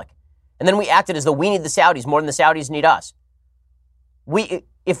became public, and then we acted as though we need the Saudis more than the Saudis need us.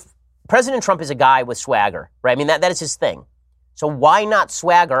 If President Trump is a guy with swagger, right? I mean, that is his thing. So why not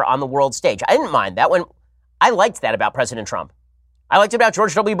swagger on the world stage? I didn't mind that when I liked that about President Trump. I liked it about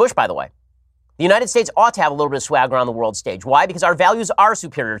George W. Bush, by the way. The United States ought to have a little bit of swagger on the world stage. Why? Because our values are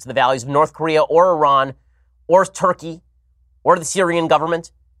superior to the values of North Korea or Iran or Turkey or the Syrian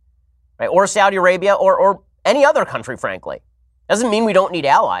government, right? Or Saudi Arabia or any other country, frankly. Doesn't mean we don't need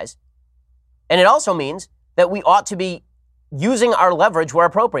allies. And it also means that we ought to be using our leverage where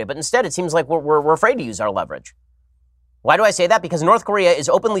appropriate. But instead, it seems like we're afraid to use our leverage. Why do I say that? Because North Korea is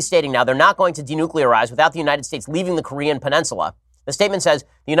openly stating now they're not going to denuclearize without the United States leaving the Korean peninsula. The statement says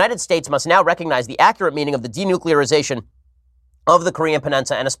the United States must now recognize the accurate meaning of the denuclearization of the Korean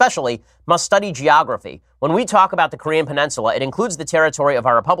Peninsula and especially must study geography. When we talk about the Korean Peninsula, it includes the territory of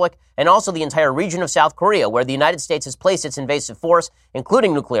our republic and also the entire region of South Korea, where the United States has placed its invasive force,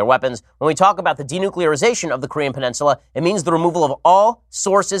 including nuclear weapons. When we talk about the denuclearization of the Korean Peninsula, it means the removal of all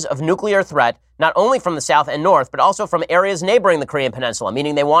sources of nuclear threat, not only from the south and north, but also from areas neighboring the Korean Peninsula,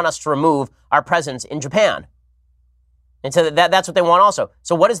 meaning they want us to remove our presence in Japan. And so that's what they want also.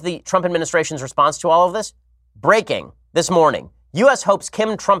 So what is the Trump administration's response to all of this? Breaking this morning. U.S. hopes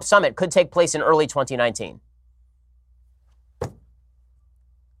Kim-Trump summit could take place in early 2019.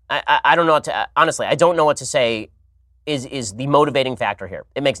 I don't know what to, honestly, I don't know what to say is the motivating factor here.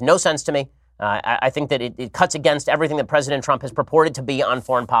 It makes no sense to me. I think that it cuts against everything that President Trump has purported to be on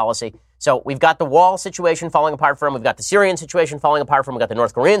foreign policy. So we've got the wall situation falling apart for him. We've got the Syrian situation falling apart for him. We've got the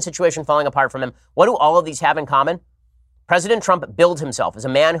North Korean situation falling apart from him. What do all of these have in common? President Trump billed himself as a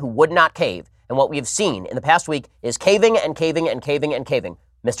man who would not cave. And what we have seen in the past week is caving and caving and caving and caving.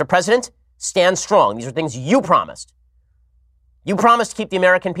 Mr. President, stand strong. These are things you promised. You promised to keep the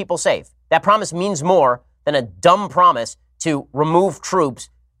American people safe. That promise means more than a dumb promise to remove troops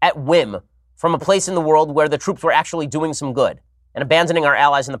at whim from a place in the world where the troops were actually doing some good and abandoning our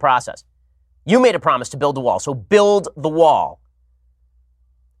allies in the process. You made a promise to build the wall, so build the wall.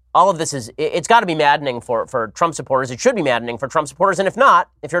 All of this it's got to be maddening for Trump supporters. It should be maddening for Trump supporters. And if not,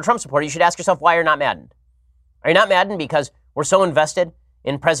 if you're a Trump supporter, you should ask yourself why you're not maddened. Are you not maddened because we're so invested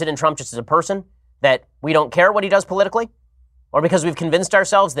in President Trump just as a person that we don't care what he does politically? Or because we've convinced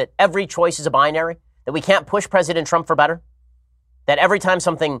ourselves that every choice is a binary, that we can't push President Trump for better? That every time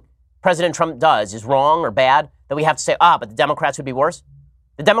something President Trump does is wrong or bad, that we have to say, but the Democrats would be worse?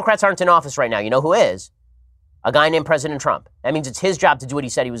 The Democrats aren't in office right now. You know who is? A guy named President Trump. That means it's his job to do what he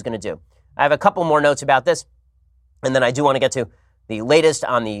said he was going to do. I have a couple more notes about this, and then I do want to get to the latest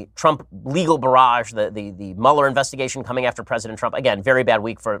on the Trump legal barrage, the Mueller investigation coming after President Trump. Again, very bad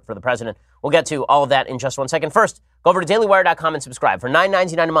week for the president. We'll get to all of that in just 1 second. First, go over to dailywire.com and subscribe. For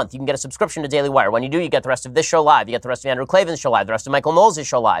 $9.99 a month, you can get a subscription to Daily Wire. When you do, you get the rest of this show live. You get the rest of Andrew Klavan's show live, the rest of Michael Knowles'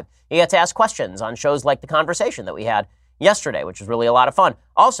 show live. You get to ask questions on shows like The Conversation that we had yesterday, which was really a lot of fun.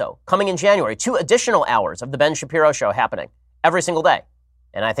 Also, coming in January, 2 additional hours of The Ben Shapiro Show happening every single day.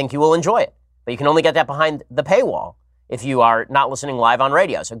 And I think you will enjoy it. But you can only get that behind the paywall if you are not listening live on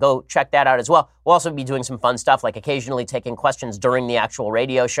radio. So go check that out as well. We'll also be doing some fun stuff, like occasionally taking questions during the actual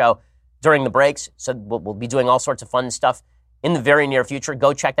radio show. during the breaks. So we'll be doing all sorts of fun stuff in the very near future.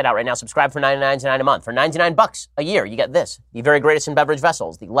 Go check that out right now. Subscribe for $99.99 a month. For $99 a year, you get this: the very greatest in beverage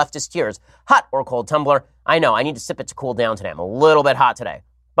vessels, the Leftist Tears hot or cold tumbler. I know, I need to sip it to cool down today. I'm a little bit hot today.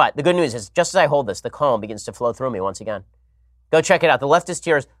 But the good news is, just as I hold this, the calm begins to flow through me once again. Go check it out. The Leftist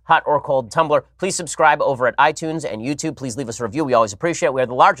Tears hot or cold tumbler. Please subscribe over at iTunes and YouTube. Please leave us a review. We always appreciate it. We are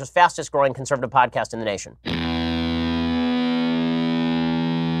the largest, fastest growing conservative podcast in the nation.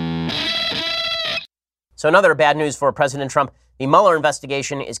 So another bad news for President Trump. The Mueller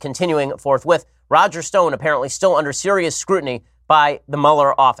investigation is continuing forthwith. Roger Stone apparently still under serious scrutiny by the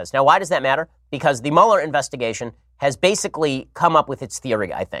Mueller office. Now, why does that matter? Because the Mueller investigation has basically come up with its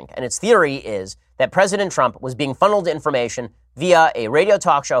theory, I think. And its theory is that President Trump was being funneled information via a radio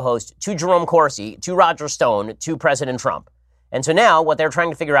talk show host to Jerome Corsi, to Roger Stone, to President Trump. And so now what they're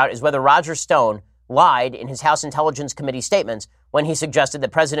trying to figure out is whether Roger Stone lied in his House Intelligence Committee statements when he suggested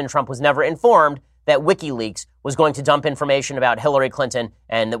that President Trump was never informed that WikiLeaks was going to dump information about Hillary Clinton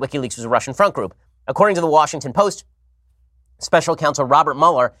and that WikiLeaks was a Russian front group. According to the Washington Post, Special Counsel Robert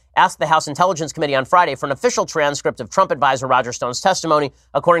Mueller asked the House Intelligence Committee on Friday for an official transcript of Trump advisor Roger Stone's testimony.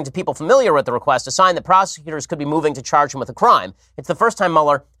 According to people familiar with the request, a sign that prosecutors could be moving to charge him with a crime. It's the first time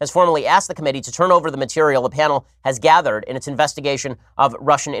Mueller has formally asked the committee to turn over the material the panel has gathered in its investigation of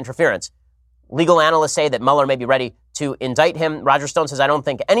Russian interference. Legal analysts say that Mueller may be ready to indict him. Roger Stone says, "I don't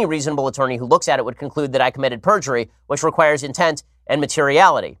think any reasonable attorney who looks at it would conclude that I committed perjury, which requires intent and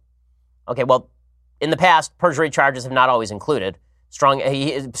materiality." Okay, well, in the past, perjury charges have not always included. Stone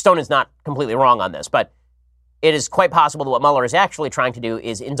is not completely wrong on this, but it is quite possible that what Mueller is actually trying to do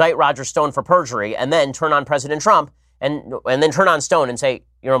is indict Roger Stone for perjury and then turn on President Trump and then turn on Stone and say,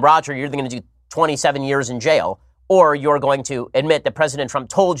 Roger, you're either going to do 27 years in jail, or you're going to admit that President Trump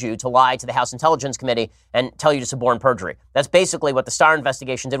told you to lie to the House Intelligence Committee and tell you to suborn perjury. That's basically what the Starr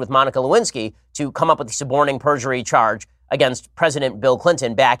investigation did with Monica Lewinsky to come up with the suborning perjury charge against President Bill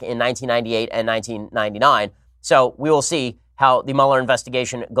Clinton back in 1998 and 1999. So we will see how the Mueller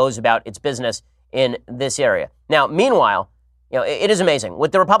investigation goes about its business in this area. Now, meanwhile, it is amazing.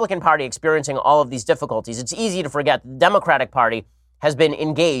 With the Republican Party experiencing all of these difficulties, it's easy to forget the Democratic Party has been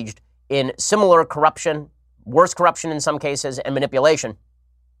engaged in similar corruption, worse corruption in some cases, and manipulation.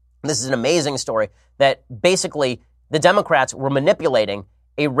 This is an amazing story that basically the Democrats were manipulating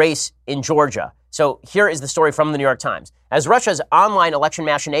a race in Georgia. So here is the story from the New York Times. As Russia's online election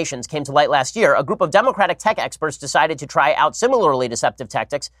machinations came to light last year, a group of Democratic tech experts decided to try out similarly deceptive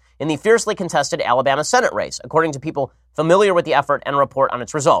tactics in the fiercely contested Alabama Senate race, according to people familiar with the effort and a report on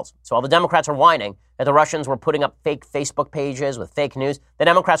its results. So while the Democrats are whining that the Russians were putting up fake Facebook pages with fake news, the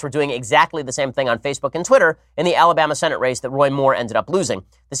Democrats were doing exactly the same thing on Facebook and Twitter in the Alabama Senate race that Roy Moore ended up losing.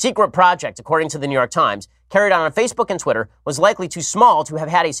 The secret project, according to the New York Times, carried on Facebook and Twitter, was likely too small to have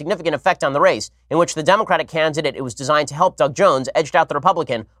had a significant effect on the race, in which the Democratic candidate it was designed to help, Doug Jones, edged out the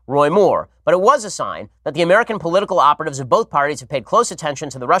Republican, Roy Moore. But it was a sign that the American political operatives of both parties have paid close attention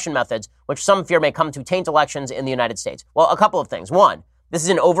to the Russian methods, which some fear may come to taint elections in the United States. Well, a couple of things. One, this is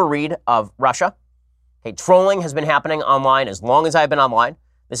an overread of Russia. Okay, trolling has been happening online as long as I've been online.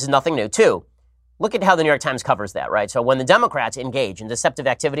 This is nothing new. Two, look at how the New York Times covers that, right? So when the Democrats engage in deceptive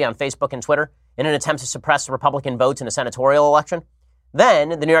activity on Facebook and Twitter in an attempt to suppress Republican votes in a senatorial election,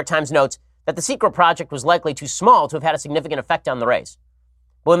 then the New York Times notes that the secret project was likely too small to have had a significant effect on the race.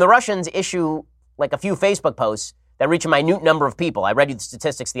 But when the Russians issue like a few Facebook posts that reach a minute number of people, I read you the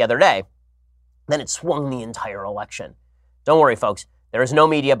statistics the other day, then it swung the entire election. Don't worry, folks. There is no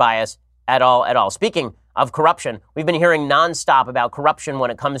media bias at all. Speaking of corruption, we've been hearing nonstop about corruption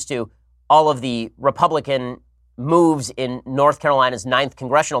when it comes to all of the Republican moves in North Carolina's 9th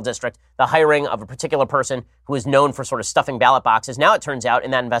congressional district, the hiring of a particular person who is known for sort of stuffing ballot boxes. Now it turns out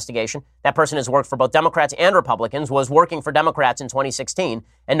in that investigation, that person has worked for both Democrats and Republicans, was working for Democrats in 2016,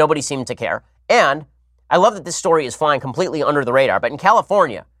 and nobody seemed to care. And I love that this story is flying completely under the radar. But in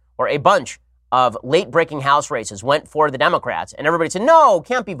California, where a bunch of late-breaking House races went for the Democrats, and everybody said, no,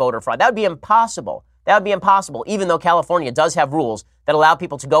 can't be voter fraud. That would be impossible. That would be impossible, even though California does have rules that allow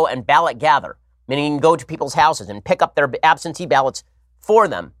people to go and ballot gather, meaning you can go to people's houses and pick up their absentee ballots for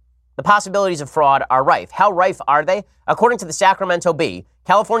them. The possibilities of fraud are rife. How rife are they? According to the Sacramento Bee,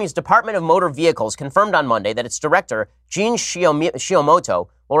 California's Department of Motor Vehicles confirmed on Monday that its director, Gene Shiomoto,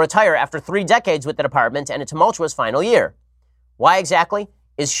 will retire after 3 decades with the department and a tumultuous final year. Why exactly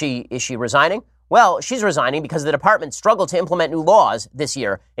is she resigning? Well, she's resigning because the department struggled to implement new laws this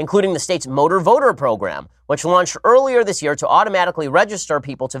year, including the state's motor voter program, which launched earlier this year to automatically register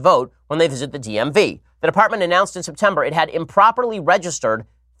people to vote when they visit the DMV. The department announced in September it had improperly registered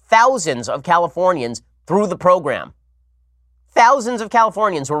thousands of Californians through the program. Thousands of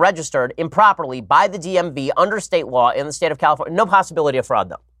Californians were registered improperly by the DMV under state law in the state of California. No possibility of fraud,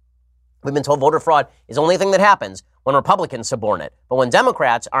 though. We've been told voter fraud is the only thing that happens when Republicans suborn it. But when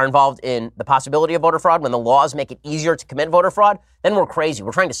Democrats are involved in the possibility of voter fraud, when the laws make it easier to commit voter fraud, then we're crazy.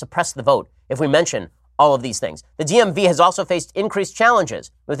 We're trying to suppress the vote if we mention all of these things. The DMV has also faced increased challenges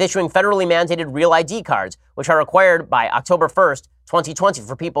with issuing federally mandated real ID cards, which are required by October 1st, 2020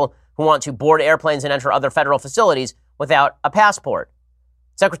 for people who want to board airplanes and enter other federal facilities without a passport.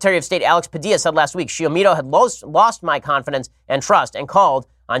 Secretary of State Alex Padilla said last week, Xiomito had lost my confidence and trust and called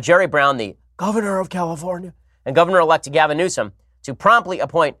on Jerry Brown, the governor of California, and Governor-elect Gavin Newsom to promptly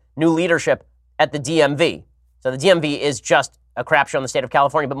appoint new leadership at the DMV. So the DMV is just a crap show in the state of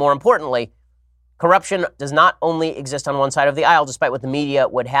California, but more importantly, corruption does not only exist on one side of the aisle, despite what the media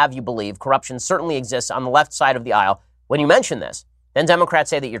would have you believe. Corruption certainly exists on the left side of the aisle. When you mention this, then Democrats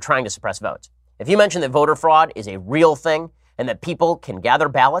say that you're trying to suppress votes. If you mention that voter fraud is a real thing and that people can gather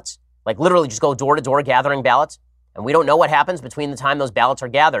ballots, like literally just go door to door gathering ballots, and we don't know what happens between the time those ballots are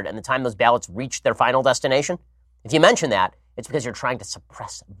gathered and the time those ballots reach their final destination, if you mention that, it's because you're trying to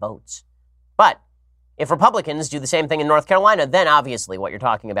suppress votes. But if Republicans do the same thing in North Carolina, then obviously what you're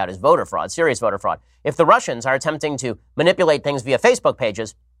talking about is voter fraud, serious voter fraud. If the Russians are attempting to manipulate things via Facebook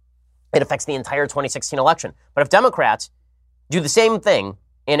pages, it affects the entire 2016 election. But if Democrats do the same thing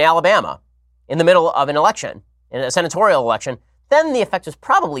in Alabama in the middle of an election, in a senatorial election, then the effect is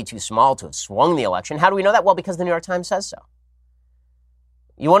probably too small to have swung the election. How do we know that? Well, because the New York Times says so.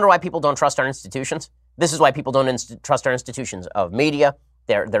 You wonder why people don't trust our institutions? This is why people don't trust our institutions of media.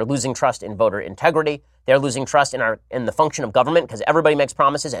 They're losing trust in voter integrity. They're losing trust in the function of government because everybody makes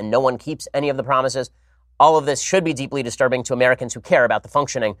promises and no one keeps any of the promises. All of this should be deeply disturbing to Americans who care about the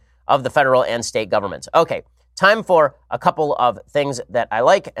functioning of the federal and state governments. Okay, time for a couple of things that I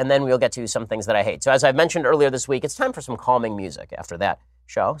like, and then we'll get to some things that I hate. So as I mentioned earlier this week, it's time for some calming music after that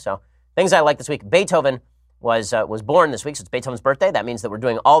show. So things I like this week. Beethoven was born this week, so it's Beethoven's birthday. That means that we're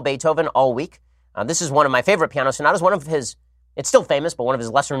doing all Beethoven all week. This is one of my favorite piano sonatas, one of his, it's still famous, but one of his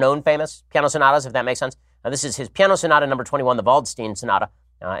lesser-known famous piano sonatas, if that makes sense. This is his Piano Sonata number 21, the Waldstein Sonata.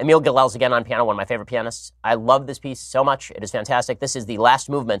 Emil Gilels again on piano, one of my favorite pianists. I love this piece so much. It is fantastic. This is the last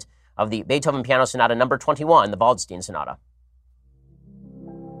movement of the Beethoven Piano Sonata number 21, the Waldstein Sonata.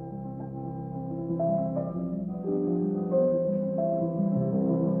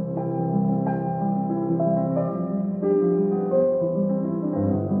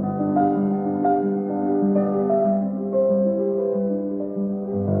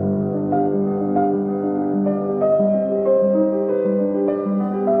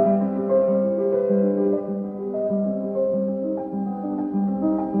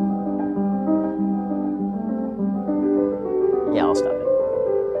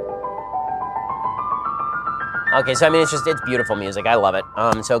 Okay, so I mean, it's beautiful music. I love it.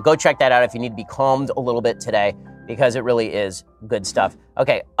 So go check that out if you need to be calmed a little bit today, because it really is good stuff.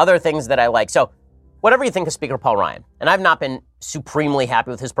 Okay, other things that I like. So whatever you think of Speaker Paul Ryan, and I've not been supremely happy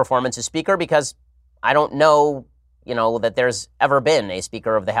with his performance as Speaker because I don't know, that there's ever been a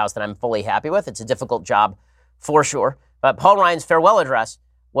Speaker of the House that I'm fully happy with. It's a difficult job for sure. But Paul Ryan's farewell address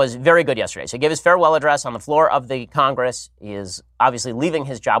was very good yesterday. So he gave his farewell address on the floor of the Congress. He is obviously leaving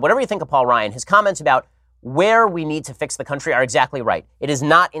his job. Whatever you think of Paul Ryan, his comments about where we need to fix the country are exactly right. It is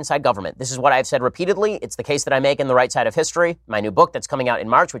not inside government. This is what I've said repeatedly. It's the case that I make in The Right Side of History, my new book that's coming out in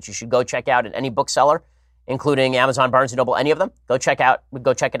March, which you should go check out at any bookseller, including Amazon, Barnes & Noble, any of them. Go check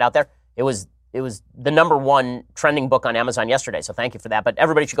it out there. It was the number one trending book on Amazon yesterday, so thank you for that. But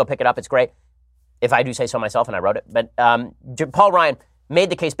everybody should go pick it up. It's great, if I do say so myself, and I wrote it. But Paul Ryan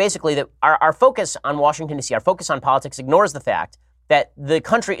made the case basically that our focus on Washington, D.C., our focus on politics ignores the fact that the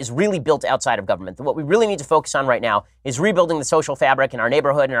country is really built outside of government. What we really need to focus on right now is rebuilding the social fabric in our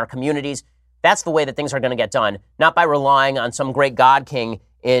neighborhood and our communities. That's the way that things are going to get done, not by relying on some great God king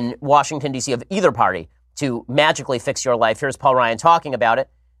in Washington, D.C. of either party to magically fix your life. Here's Paul Ryan talking about it.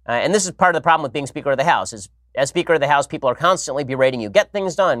 And this is part of the problem with being Speaker of the House, is as Speaker of the House, people are constantly berating you, get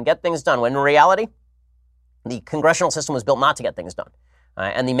things done, when in reality, the congressional system was built not to get things done.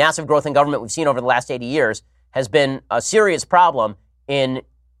 And the massive growth in government we've seen over the last 80 years has been a serious problem in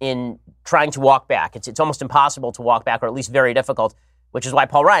trying to walk back. It's almost impossible to walk back, or at least very difficult, which is why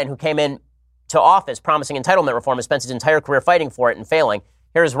Paul Ryan, who came in to office promising entitlement reform, has spent his entire career fighting for it and failing.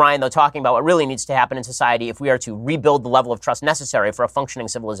 Here's Ryan, though, talking about what really needs to happen in society if we are to rebuild the level of trust necessary for a functioning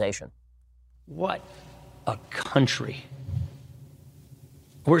civilization. What a country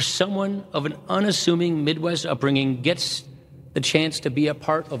where someone of an unassuming Midwest upbringing gets the chance to be a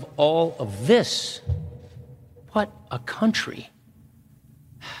part of all of this. What a country.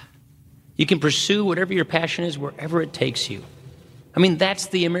 You can pursue whatever your passion is wherever it takes you. I mean, that's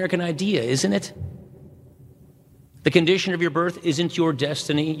the American idea, isn't it? The condition of your birth isn't your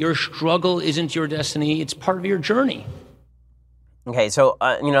destiny. Your struggle isn't your destiny. It's part of your journey. Okay, so,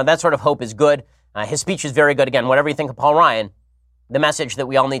 that sort of hope is good. His speech is very good. Again, whatever you think of Paul Ryan, the message that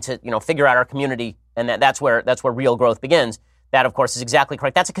we all need to, figure out our community and that's where real growth begins. That, of course, is exactly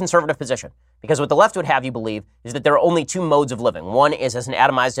correct. That's a conservative position because what the left would have you believe is that there are only two modes of living. One is as an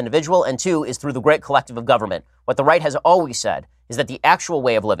atomized individual, and two is through the great collective of government. What the right has always said is that the actual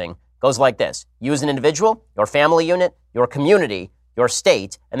way of living goes like this. You as an individual, your family unit, your community, your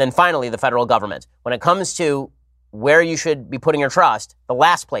state, and then finally the federal government. When it comes to where you should be putting your trust, the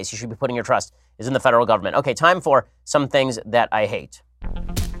last place you should be putting your trust is in the federal government. Okay, time for some things that I hate.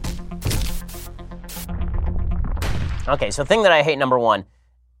 Okay, so thing that I hate, number one.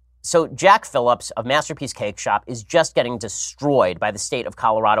 So Jack Phillips of Masterpiece Cake Shop is just getting destroyed by the state of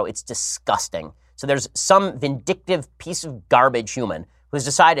Colorado. It's disgusting. So there's some vindictive piece of garbage human who's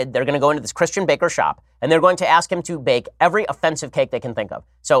decided they're going to go into this Christian baker shop and they're going to ask him to bake every offensive cake they can think of.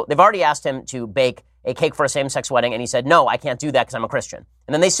 So they've already asked him to bake a cake for a same-sex wedding, and he said, no, I can't do that because I'm a Christian.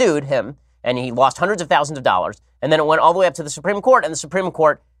 And then they sued him, and he lost hundreds of thousands of dollars. And then it went all the way up to the Supreme Court, and the Supreme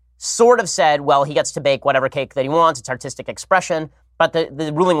Court sort of said, well, he gets to bake whatever cake that he wants. It's artistic expression. But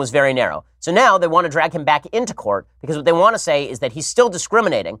the ruling was very narrow. So now they want to drag him back into court because what they want to say is that he's still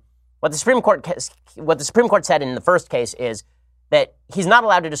discriminating. What the Supreme Court said in the first case is that he's not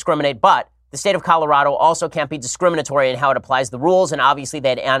allowed to discriminate, but the state of Colorado also can't be discriminatory in how it applies the rules, and obviously they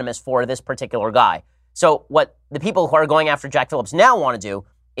had animus for this particular guy. So what the people who are going after Jack Phillips now want to do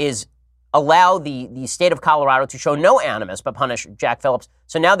is allow the state of Colorado to show no animus but punish Jack Phillips.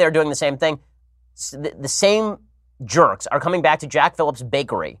 So now they're doing the same thing. The same jerks are coming back to Jack Phillips'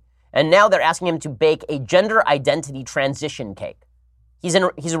 bakery, and now they're asking him to bake a gender identity transition cake. He's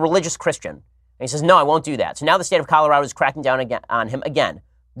a religious Christian, and he says, no, I won't do that. So now the state of Colorado is cracking down on him again.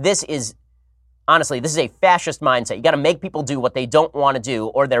 This is a fascist mindset. You got to make people do what they don't want to do,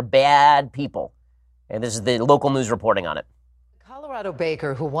 or they're bad people. And this is the local news reporting on it. Colorado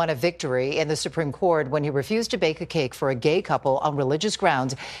baker who won a victory in the Supreme Court when he refused to bake a cake for a gay couple on religious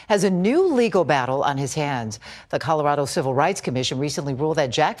grounds has a new legal battle on his hands. The Colorado Civil Rights Commission recently ruled that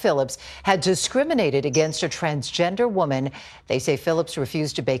Jack Phillips had discriminated against a transgender woman. They say Phillips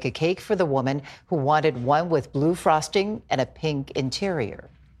refused to bake a cake for the woman who wanted one with blue frosting and a pink interior.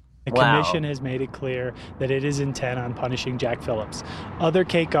 The commission has made it clear that it is intent on punishing Jack Phillips. Other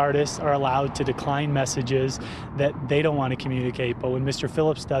cake artists are allowed to decline messages that they don't want to communicate, but when Mr.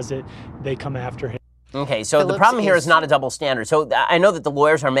 Phillips does it, they come after him. Okay, so the problem here is not a double standard. So I know that the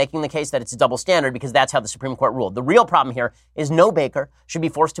lawyers are making the case that it's a double standard because that's how the Supreme Court ruled. The real problem here is no baker should be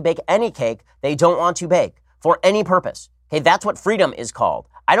forced to bake any cake they don't want to bake for any purpose. Okay, that's what freedom is called.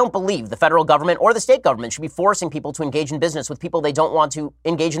 I don't believe the federal government or the state government should be forcing people to engage in business with people they don't want to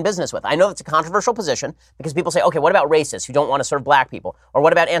engage in business with. I know that's a controversial position because people say, okay, what about racists who don't want to serve black people? Or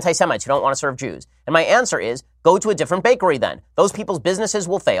what about anti-Semites who don't want to serve Jews? And my answer is, go to a different bakery then. Those people's businesses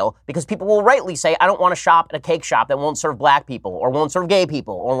will fail because people will rightly say, I don't want to shop at a cake shop that won't serve black people or won't serve gay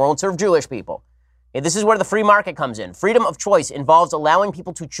people or won't serve Jewish people. Okay, this is where the free market comes in. Freedom of choice involves allowing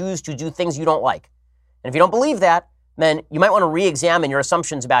people to choose to do things you don't like. And if you don't believe that, then you might want to re-examine your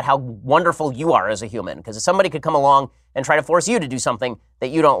assumptions about how wonderful you are as a human, because if somebody could come along and try to force you to do something that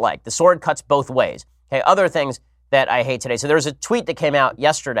you don't like. The sword cuts both ways. Okay, other things that I hate today. So there was a tweet that came out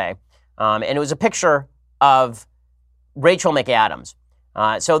yesterday, and it was a picture of Rachel McAdams.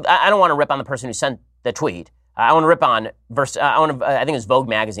 So I don't want to rip on the person who sent the tweet. I want to rip on, I think it was Vogue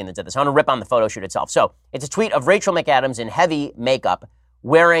magazine that did this. I want to rip on the photo shoot itself. So it's a tweet of Rachel McAdams in heavy makeup,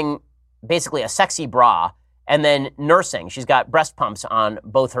 wearing basically a sexy bra, and then nursing. She's got breast pumps on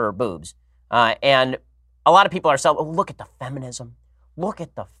both her boobs. And a lot of people are saying, oh, look at the feminism. Look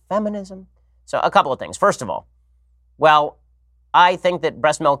at the feminism. So a couple of things. First of all, well, I think that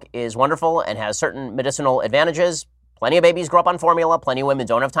breast milk is wonderful and has certain medicinal advantages. Plenty of babies grow up on formula. Plenty of women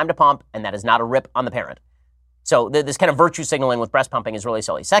don't have time to pump, and that is not a rip on the parent. So this kind of virtue signaling with breast pumping is really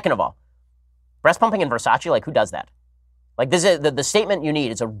silly. Second of all, breast pumping in Versace, like who does that? Like this is the statement you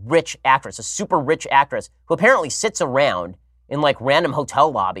need is a rich actress, a super rich actress who apparently sits around in like random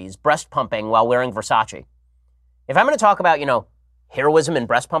hotel lobbies, breast pumping while wearing Versace. If I'm going to talk about, heroism and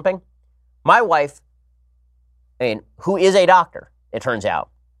breast pumping, my wife, who is a doctor, it turns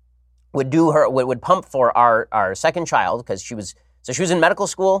out, would pump for our second child because she was in medical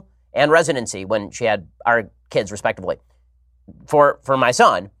school and residency when she had our kids respectively. For my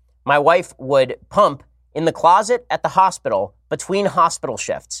son, my wife would pump in the closet at the hospital between hospital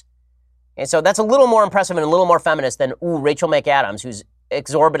shifts. And so that's a little more impressive and a little more feminist than, Rachel McAdams, who's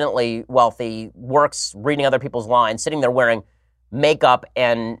exorbitantly wealthy, works reading other people's lines, sitting there wearing makeup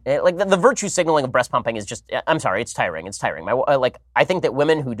and like the virtue signaling of breast pumping is just, I'm sorry, it's tiring. It's tiring. I think that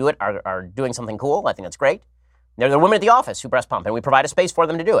women who do it are doing something cool. I think that's great. There are women at the office who breast pump, and we provide a space for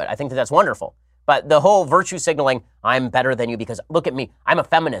them to do it. I think that that's wonderful. But the whole virtue signaling, I'm better than you because, look at me, I'm a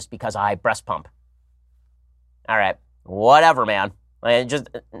feminist because I breast pump. All right, whatever, man.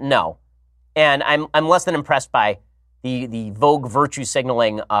 No. And I'm less than impressed by the Vogue virtue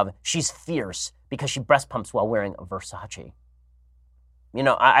signaling of she's fierce because she breast pumps while wearing Versace. You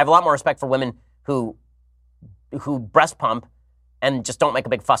know, I have a lot more respect for women who breast pump and just don't make a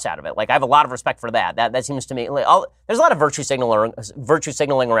big fuss out of it. Like, I have a lot of respect for that. That seems to me, there's a lot of virtue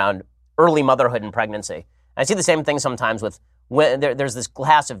signaling around early motherhood and pregnancy. I see the same thing sometimes with there's this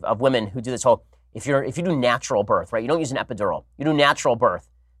class of women who do this whole, if you do natural birth, right? You don't use an epidural. You do natural birth,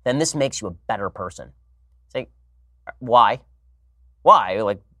 then this makes you a better person. It's like, why? Why?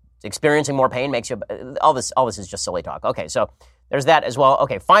 Like, experiencing more pain makes you, all this is just silly talk. Okay, so there's that as well.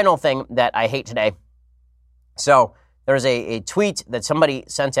 Okay, final thing that I hate today. So there's a tweet that somebody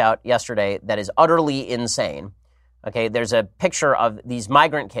sent out yesterday that is utterly insane. Okay, there's a picture of these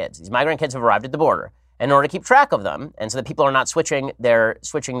migrant kids. These migrant kids have arrived at the border. And in order to keep track of them, and so that people are not switching their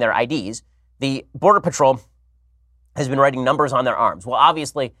IDs, the Border Patrol has been writing numbers on their arms. Well,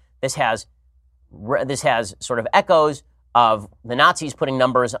 obviously, this has sort of echoes of the Nazis putting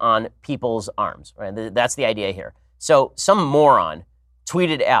numbers on people's arms. Right? That's the idea here. So some moron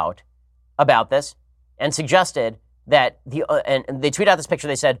tweeted out about this and suggested that and they tweeted out this picture.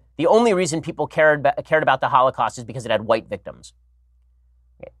 They said the only reason people cared about the Holocaust is because it had white victims.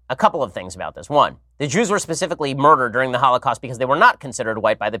 Okay. A couple of things about this. One, the Jews were specifically murdered during the Holocaust because they were not considered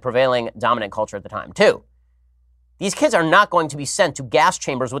white by the prevailing dominant culture at the time. Two, these kids are not going to be sent to gas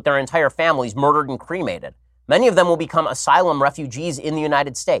chambers with their entire families murdered and cremated. Many of them will become asylum refugees in the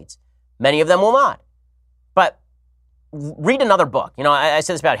United States. Many of them will not. But read another book. You know, I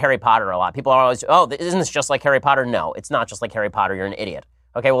say this about Harry Potter a lot. People are always, isn't this just like Harry Potter? No, it's not just like Harry Potter. You're an idiot.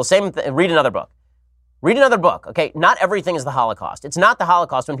 Okay, well, read another book. Read another book, okay? Not everything is the Holocaust. It's not the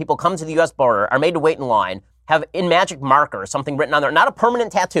Holocaust when people come to the U.S. border, are made to wait in line, have in magic marker something written on there, not a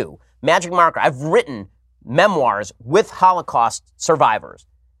permanent tattoo, magic marker. I've written memoirs with Holocaust survivors.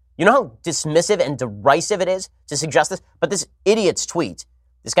 You know how dismissive and derisive it is to suggest this? But this idiot's tweet,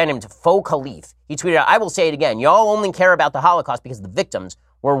 this guy named Faux Khalif, he tweeted out, I will say it again, y'all only care about the Holocaust because the victims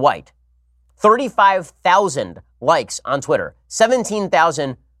were white. 35,000 likes on Twitter,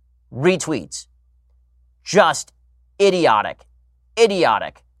 17,000 retweets. Just idiotic.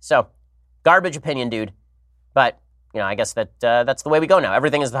 So, garbage opinion, dude. But, you know, I guess that's the way we go now.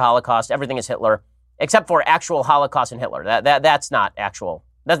 Everything is the Holocaust. Everything is Hitler, except for actual Holocaust and Hitler. That's not actual.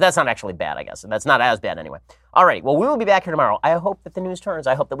 That's not actually bad, I guess. That's not as bad anyway. All right. Well, we will be back here tomorrow. I hope that the news turns.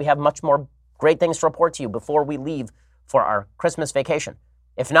 I hope that we have much more great things to report to you before we leave for our Christmas vacation.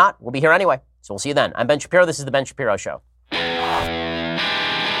 If not, we'll be here anyway. So we'll see you then. I'm Ben Shapiro. This is The Ben Shapiro Show.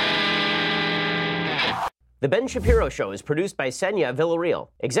 The Ben Shapiro Show is produced by Senya Villarreal,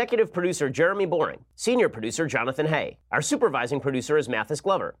 executive producer Jeremy Boring, senior producer Jonathan Hay. Our supervising producer is Mathis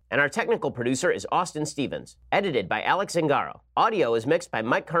Glover, and our technical producer is Austin Stevens. Edited by Alex Zingaro. Audio is mixed by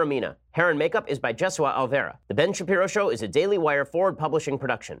Mike Caramina. Hair and makeup is by Jesua Alvera. The Ben Shapiro Show is a Daily Wire Forward Publishing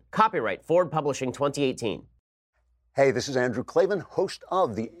production. Copyright Forward Publishing 2018. Hey, this is Andrew Klavan, host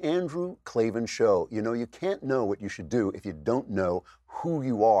of The Andrew Klavan Show. You know, you can't know what you should do if you don't know who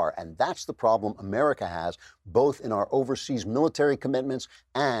you are. And that's the problem America has, both in our overseas military commitments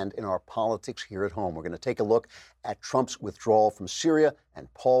and in our politics here at home. We're going to take a look at Trump's withdrawal from Syria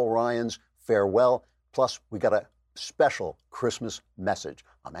and Paul Ryan's farewell. Plus, we got a special Christmas message.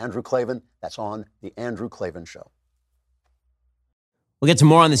 I'm Andrew Klavan. That's on The Andrew Klavan Show. We'll get to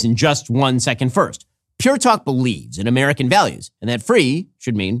more on this in just 1 second. First, Pure Talk believes in American values, and that free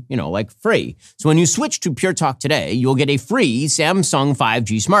should mean, like free. So when you switch to Pure Talk today, you'll get a free Samsung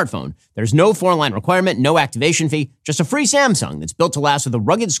 5G smartphone. There's no foreign line requirement, no activation fee, just a free Samsung that's built to last with a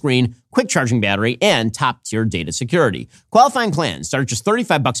rugged screen, quick charging battery, and top-tier data security. Qualifying plans start at just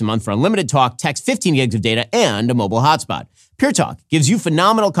 $35 a month for unlimited talk, text, 15 gigs of data, and a mobile hotspot. Pure Talk gives you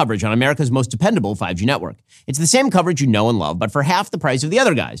phenomenal coverage on America's most dependable 5G network. It's the same coverage you know and love, but for half the price of the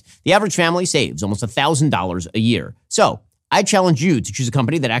other guys. The average family saves almost $1,000 a year. So I challenge you to choose a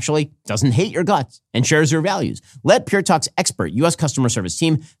company that actually doesn't hate your guts and shares your values. Let Pure Talk's expert U.S. customer service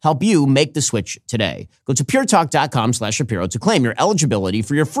team help you make the switch today. Go to puretalk.com/Shapiro to claim your eligibility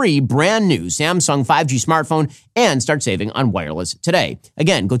for your free brand new Samsung 5G smartphone and start saving on wireless today.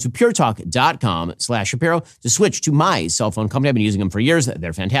 Again, go to puretalk.com/Shapiro to switch to my cell phone company. I've been using them for years.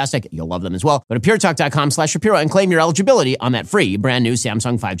 They're fantastic. You'll love them as well. Go to puretalk.com/Shapiro and claim your eligibility on that free brand new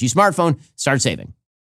Samsung 5G smartphone. Start saving.